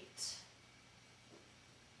 8.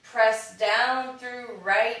 Press down through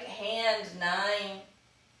right hand. 9.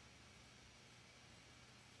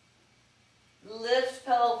 Lift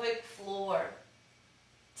pelvic floor.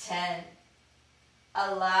 10.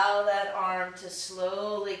 Allow that arm to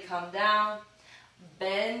slowly come down.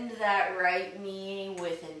 Bend that right knee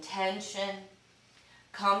with intention.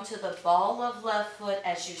 Come to the ball of left foot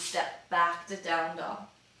as you step back to down dog.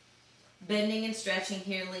 Bending and stretching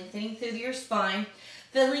here, lengthening through your spine.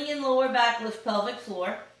 Filling in lower back, lift pelvic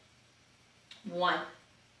floor. 1,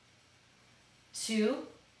 2,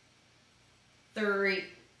 3,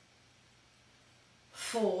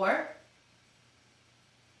 4,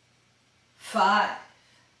 5.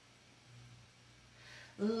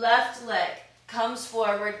 Left leg comes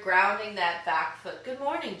forward, grounding that back foot. Good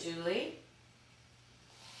morning, Julie.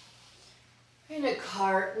 We're going to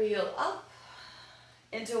cartwheel up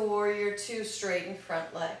into warrior 2, straighten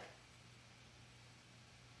front leg.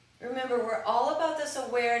 Remember, we're all about this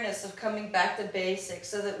awareness of coming back to basics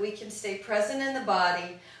so that we can stay present in the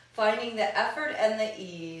body, finding the effort and the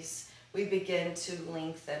ease. We begin to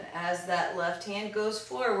lengthen. As that left hand goes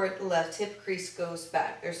forward, the left hip crease goes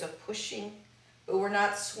back. There's a pushing, but we're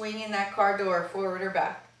not swinging that car door forward or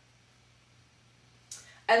back.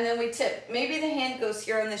 And then we tip. Maybe the hand goes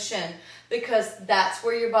here on the shin because that's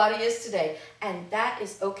where your body is today. And that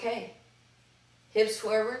is okay. Hips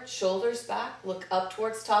forward, shoulders back, look up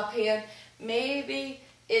towards top hand. Maybe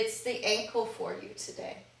it's the ankle for you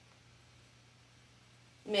today.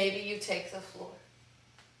 Maybe you take the floor.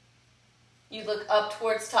 You look up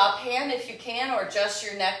towards top hand if you can, or just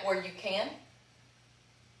your neck where you can.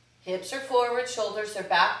 Hips are forward, shoulders are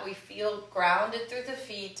back. We feel grounded through the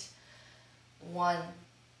feet. 1.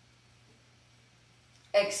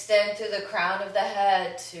 Extend to the crown of the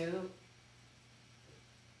head. 2.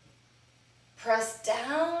 Press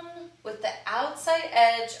down with the outside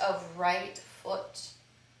edge of right foot.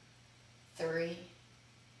 3.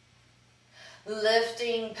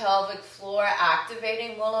 Lifting pelvic floor,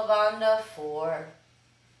 activating Mula Bandha. 4.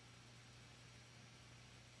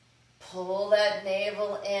 Pull that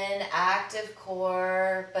navel in, active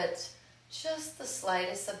core, but just the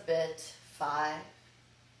slightest a bit. 5.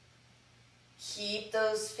 Keep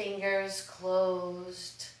those fingers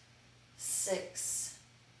closed. 6.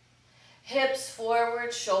 Hips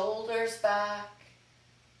forward, shoulders back.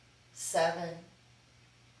 7.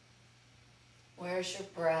 Where's your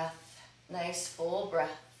breath? Nice full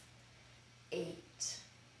breath. 8.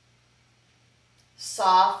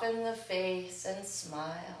 Soften the face and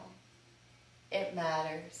smile. It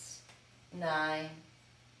matters. 9.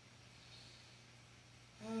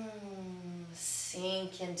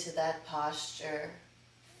 Sink into that posture,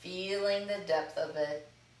 feeling the depth of it.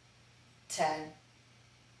 10.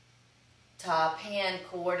 Top hand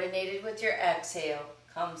coordinated with your exhale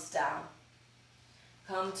comes down.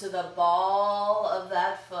 Come to the ball of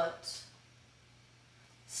that foot.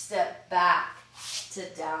 Step back to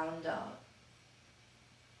down dog.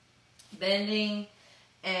 Bending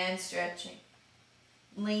and stretching.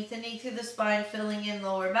 Lengthening through the spine, filling in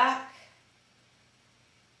lower back.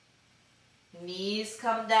 Knees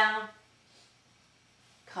come down.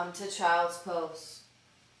 Come to child's pose.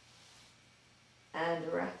 And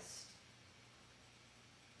rest.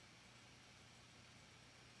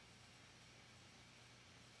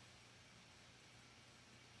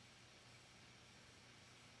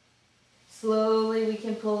 Slowly we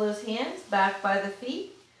can pull those hands back by the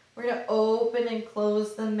feet. We're going to open and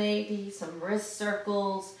close them, maybe some wrist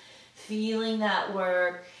circles, feeling that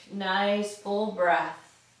work. Nice full breath.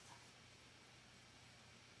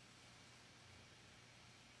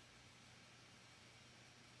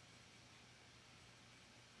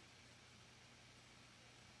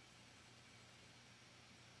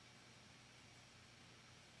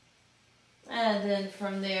 And then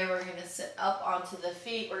from there, we're going to sit up onto the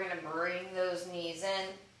feet. We're going to bring those knees in.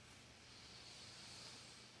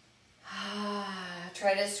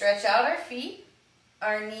 Try to stretch out our feet,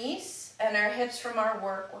 our knees, and our hips from our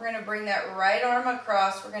work. We're going to bring that right arm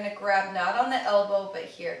across. We're going to grab not on the elbow, but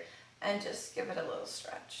here, and just give it a little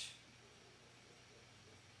stretch.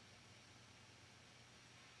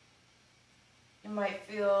 You might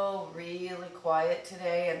feel really quiet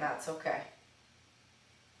today, and that's okay.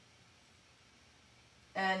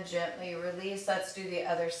 And gently release. Let's do the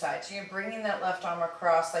other side. So you're bringing that left arm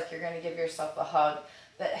across like you're going to give yourself a hug,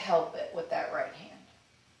 but help it with that right hand.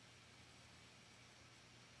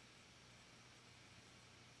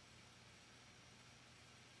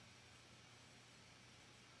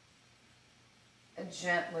 And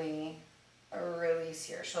gently release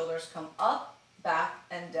here. Shoulders come up, back,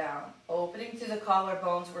 and down. Opening through the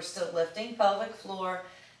collarbones. We're still lifting pelvic floor,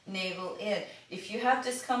 navel in. If you have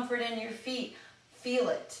discomfort in your feet, feel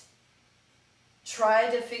it.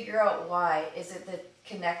 Try to figure out why. Is it the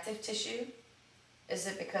connective tissue? Is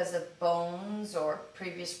it because of bones or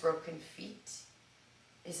previous broken feet?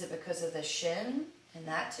 Is it because of the shin and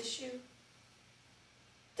that tissue?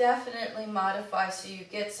 definitely modify so you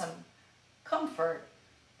get some comfort,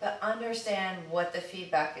 but understand what the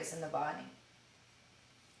feedback is in the body.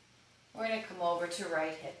 We're going to come over to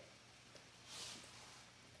right hip.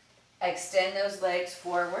 Extend those legs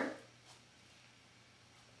forward.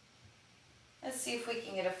 Let's see if we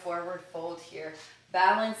can get a forward fold here,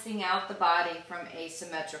 balancing out the body from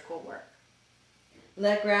asymmetrical work.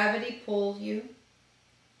 Let gravity pull you.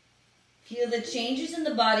 Feel the changes in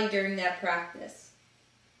the body during that practice.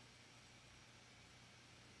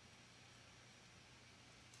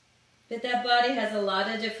 But that body has a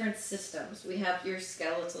lot of different systems. We have your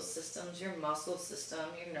skeletal systems, your muscle system,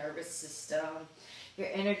 your nervous system, your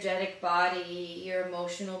energetic body, your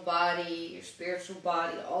emotional body, your spiritual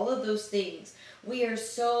body, all of those things. We are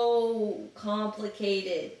so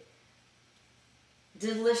complicated,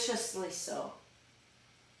 deliciously so.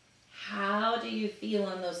 How do you feel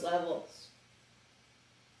on those levels?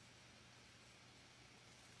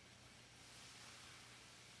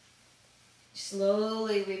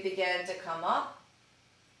 Slowly we begin to come up.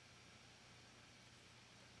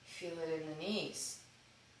 Feel it in the knees.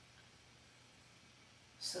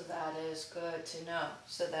 So that is good to know.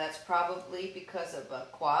 So that's probably because of a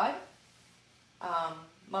quad.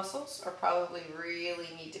 Muscles are probably really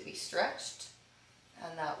need to be stretched,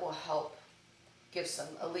 and that will help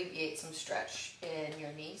alleviate some stretch in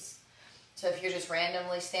your knees. So if you're just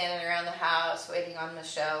randomly standing around the house waiting on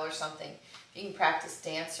Michelle or something, you can practice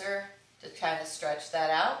dancer to kind of stretch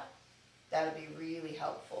that out. That'll be really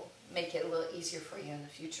helpful. Make it a little easier for you in the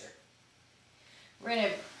future. We're going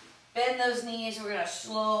to bend those knees. We're going to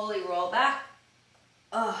slowly roll back.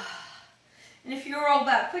 And if you roll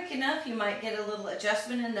back quick enough, you might get a little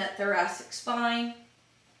adjustment in that thoracic spine.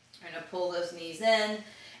 We're going to pull those knees in.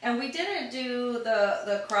 And we didn't do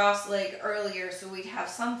the cross leg earlier, so we'd have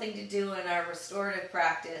something to do in our restorative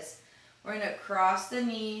practice. We're going to cross the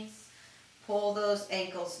knees, pull those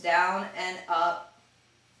ankles down and up.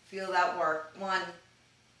 Feel that work. 1,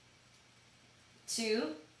 2,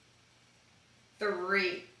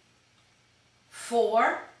 3,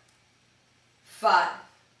 4, 5.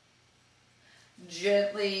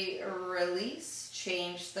 Gently release,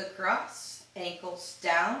 change the cross, ankles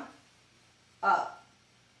down, up.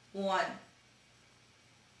 1,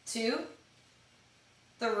 2,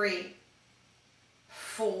 3,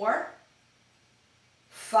 4,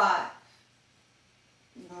 5.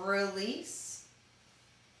 Release,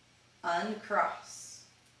 uncross.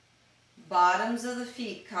 Bottoms of the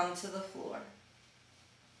feet come to the floor.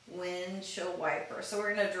 Windshield wiper. So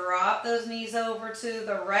we're going to drop those knees over to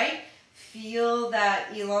the right. Feel that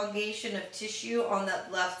elongation of tissue on the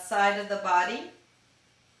left side of the body.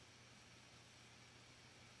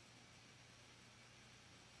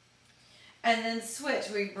 And then switch.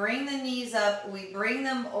 We bring the knees up. We bring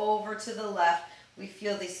them over to the left. We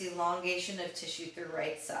feel this elongation of tissue through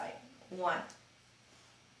right side. 1,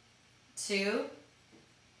 2,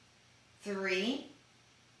 3,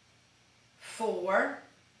 4,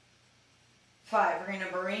 5. We're going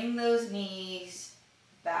to bring those knees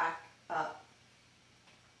back up.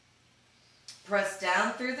 Press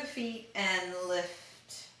down through the feet and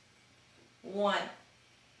lift. 1,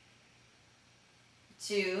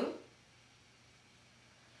 2,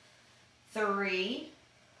 3,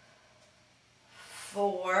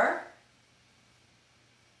 4,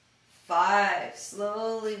 5.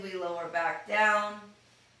 Slowly we lower back down.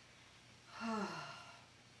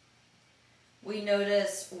 We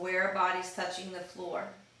notice where our body's touching the floor.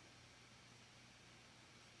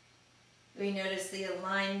 We notice the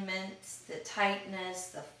alignment, the tightness,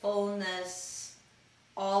 the fullness,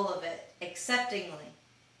 all of it, acceptingly,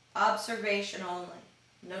 observation only,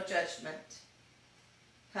 no judgment.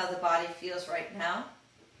 How the body feels right now.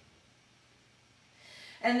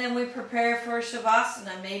 And then we prepare for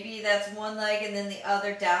Shavasana. Maybe that's one leg and then the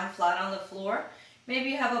other down flat on the floor.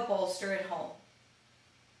 Maybe you have a bolster at home.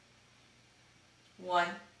 1,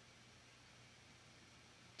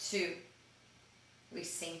 2. We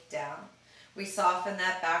sink down. We soften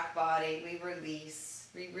that back body. We release.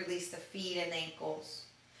 We release the feet and ankles,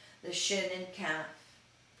 the shin and calf,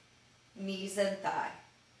 knees and thigh.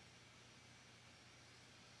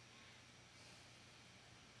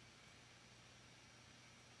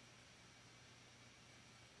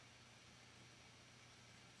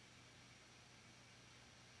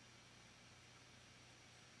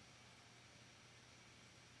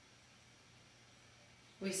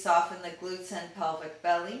 We soften the glutes and pelvic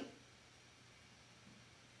belly.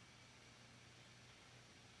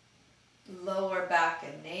 Lower back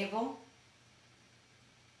and navel.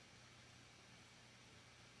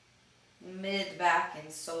 Mid back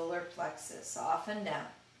and solar plexus. Off and down.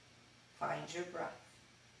 Find your breath.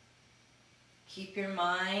 Keep your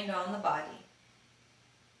mind on the body.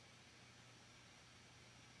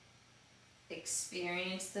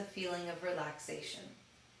 Experience the feeling of relaxation.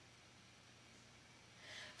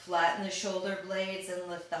 Flatten the shoulder blades and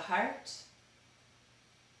lift the heart.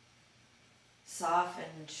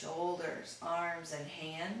 Soften shoulders, arms, and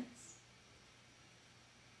hands.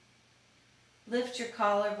 Lift your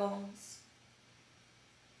collarbones.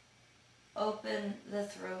 Open the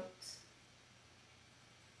throat.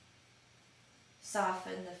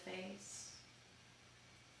 Soften the face.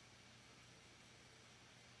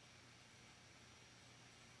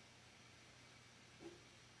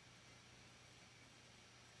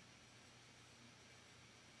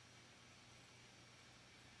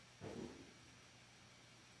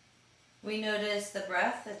 We notice the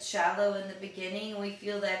breath that's shallow in the beginning. We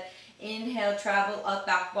feel that inhale, travel up,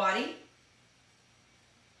 back body.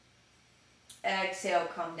 Exhale,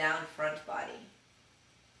 come down, front body.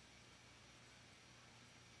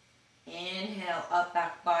 Inhale, up,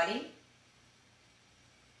 back body.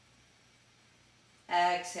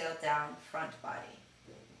 Exhale, down, front body.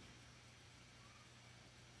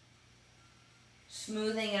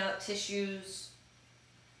 Smoothing out tissues,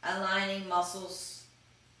 aligning muscles,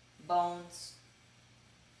 bones.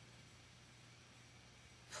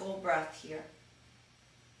 Full breath here.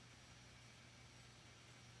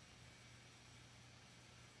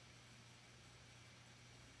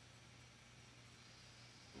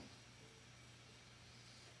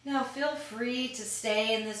 Now feel free to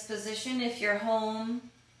stay in this position if you're home,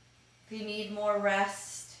 if you need more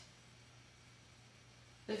rest.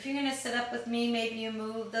 But if you're going to sit up with me, maybe you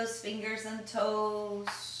move those fingers and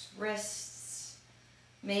toes, wrists.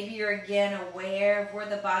 Maybe you're again aware of where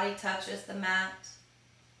the body touches the mat.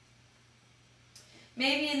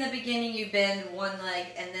 Maybe in the beginning you bend one leg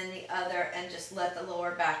and then the other and just let the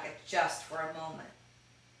lower back adjust for a moment.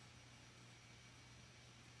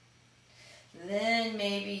 Then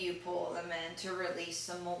maybe you pull them in to release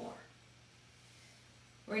some more.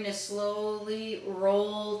 We're going to slowly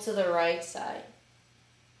roll to the right side.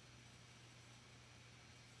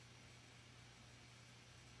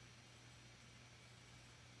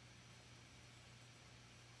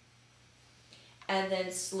 And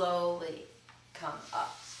then slowly come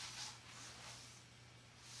up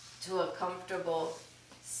to a comfortable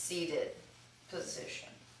seated position.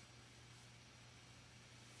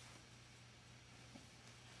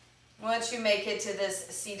 Once you make it to this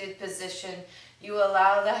seated position, you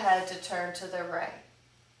allow the head to turn to the right.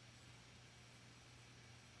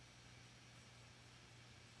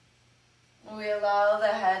 We allow the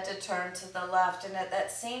head to turn to the left, and at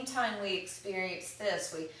that same time we experience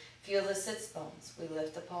this. We feel the sits bones. We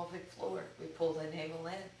lift the pelvic floor. We pull the navel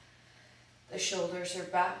in. The shoulders are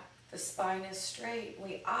back. The spine is straight.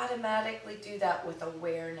 We automatically do that with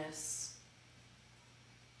awareness.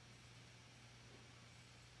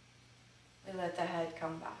 We let the head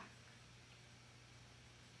come back.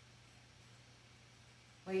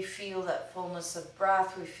 We feel that fullness of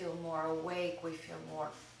breath. We feel more awake. We feel more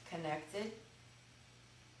connected.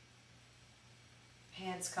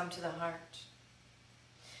 Hands come to the heart.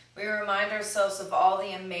 We remind ourselves of all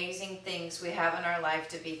the amazing things we have in our life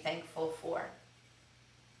to be thankful for.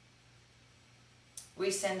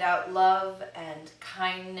 We send out love and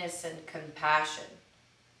kindness and compassion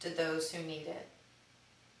to those who need it.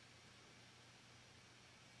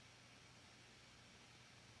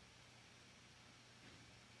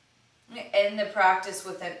 End the practice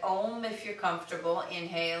with an Om if you're comfortable,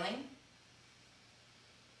 inhaling.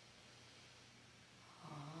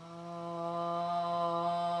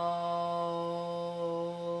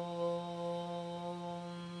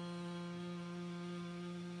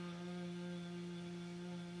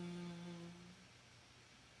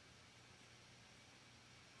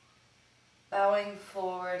 Bowing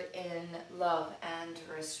forward in love and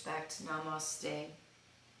respect. Namaste.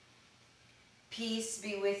 Peace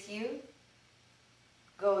be with you.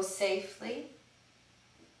 Go safely.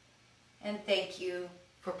 And thank you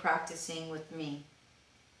for practicing with me.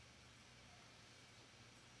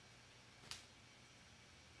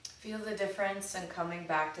 Feel the difference in coming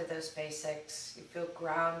back to those basics. You feel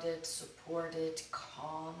grounded, supported,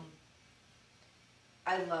 calm.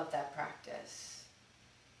 I love that practice.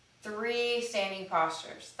 3 standing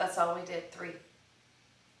postures. That's all we did, 3.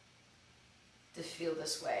 To feel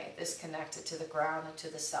this way, this connected to the ground and to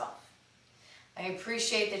the self. I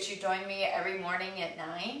appreciate that you join me every morning at 9.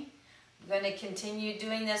 I'm going to continue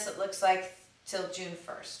doing this, it looks like, till June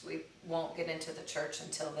 1st. We won't get into the church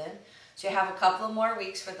until then. So you have a couple of more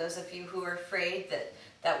weeks for those of you who are afraid that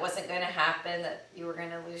that wasn't going to happen, that you were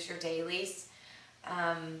going to lose your dailies.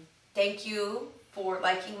 Thank you for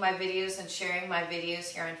liking my videos and sharing my videos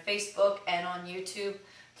here on Facebook and on YouTube.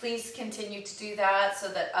 Please continue to do that so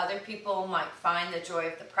that other people might find the joy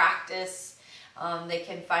of the practice. They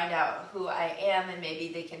can find out who I am, and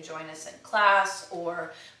maybe they can join us in class,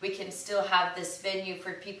 or we can still have this venue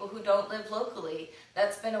for people who don't live locally.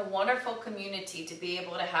 That's been a wonderful community to be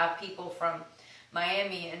able to have people from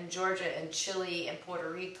Miami and Georgia and Chile and Puerto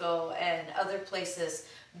Rico and other places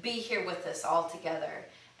be here with us all together.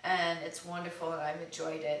 And it's wonderful, and I've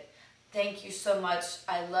enjoyed it. Thank you so much.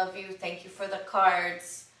 I love you. Thank you for the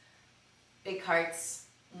cards. Big hearts.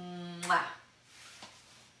 Mwah.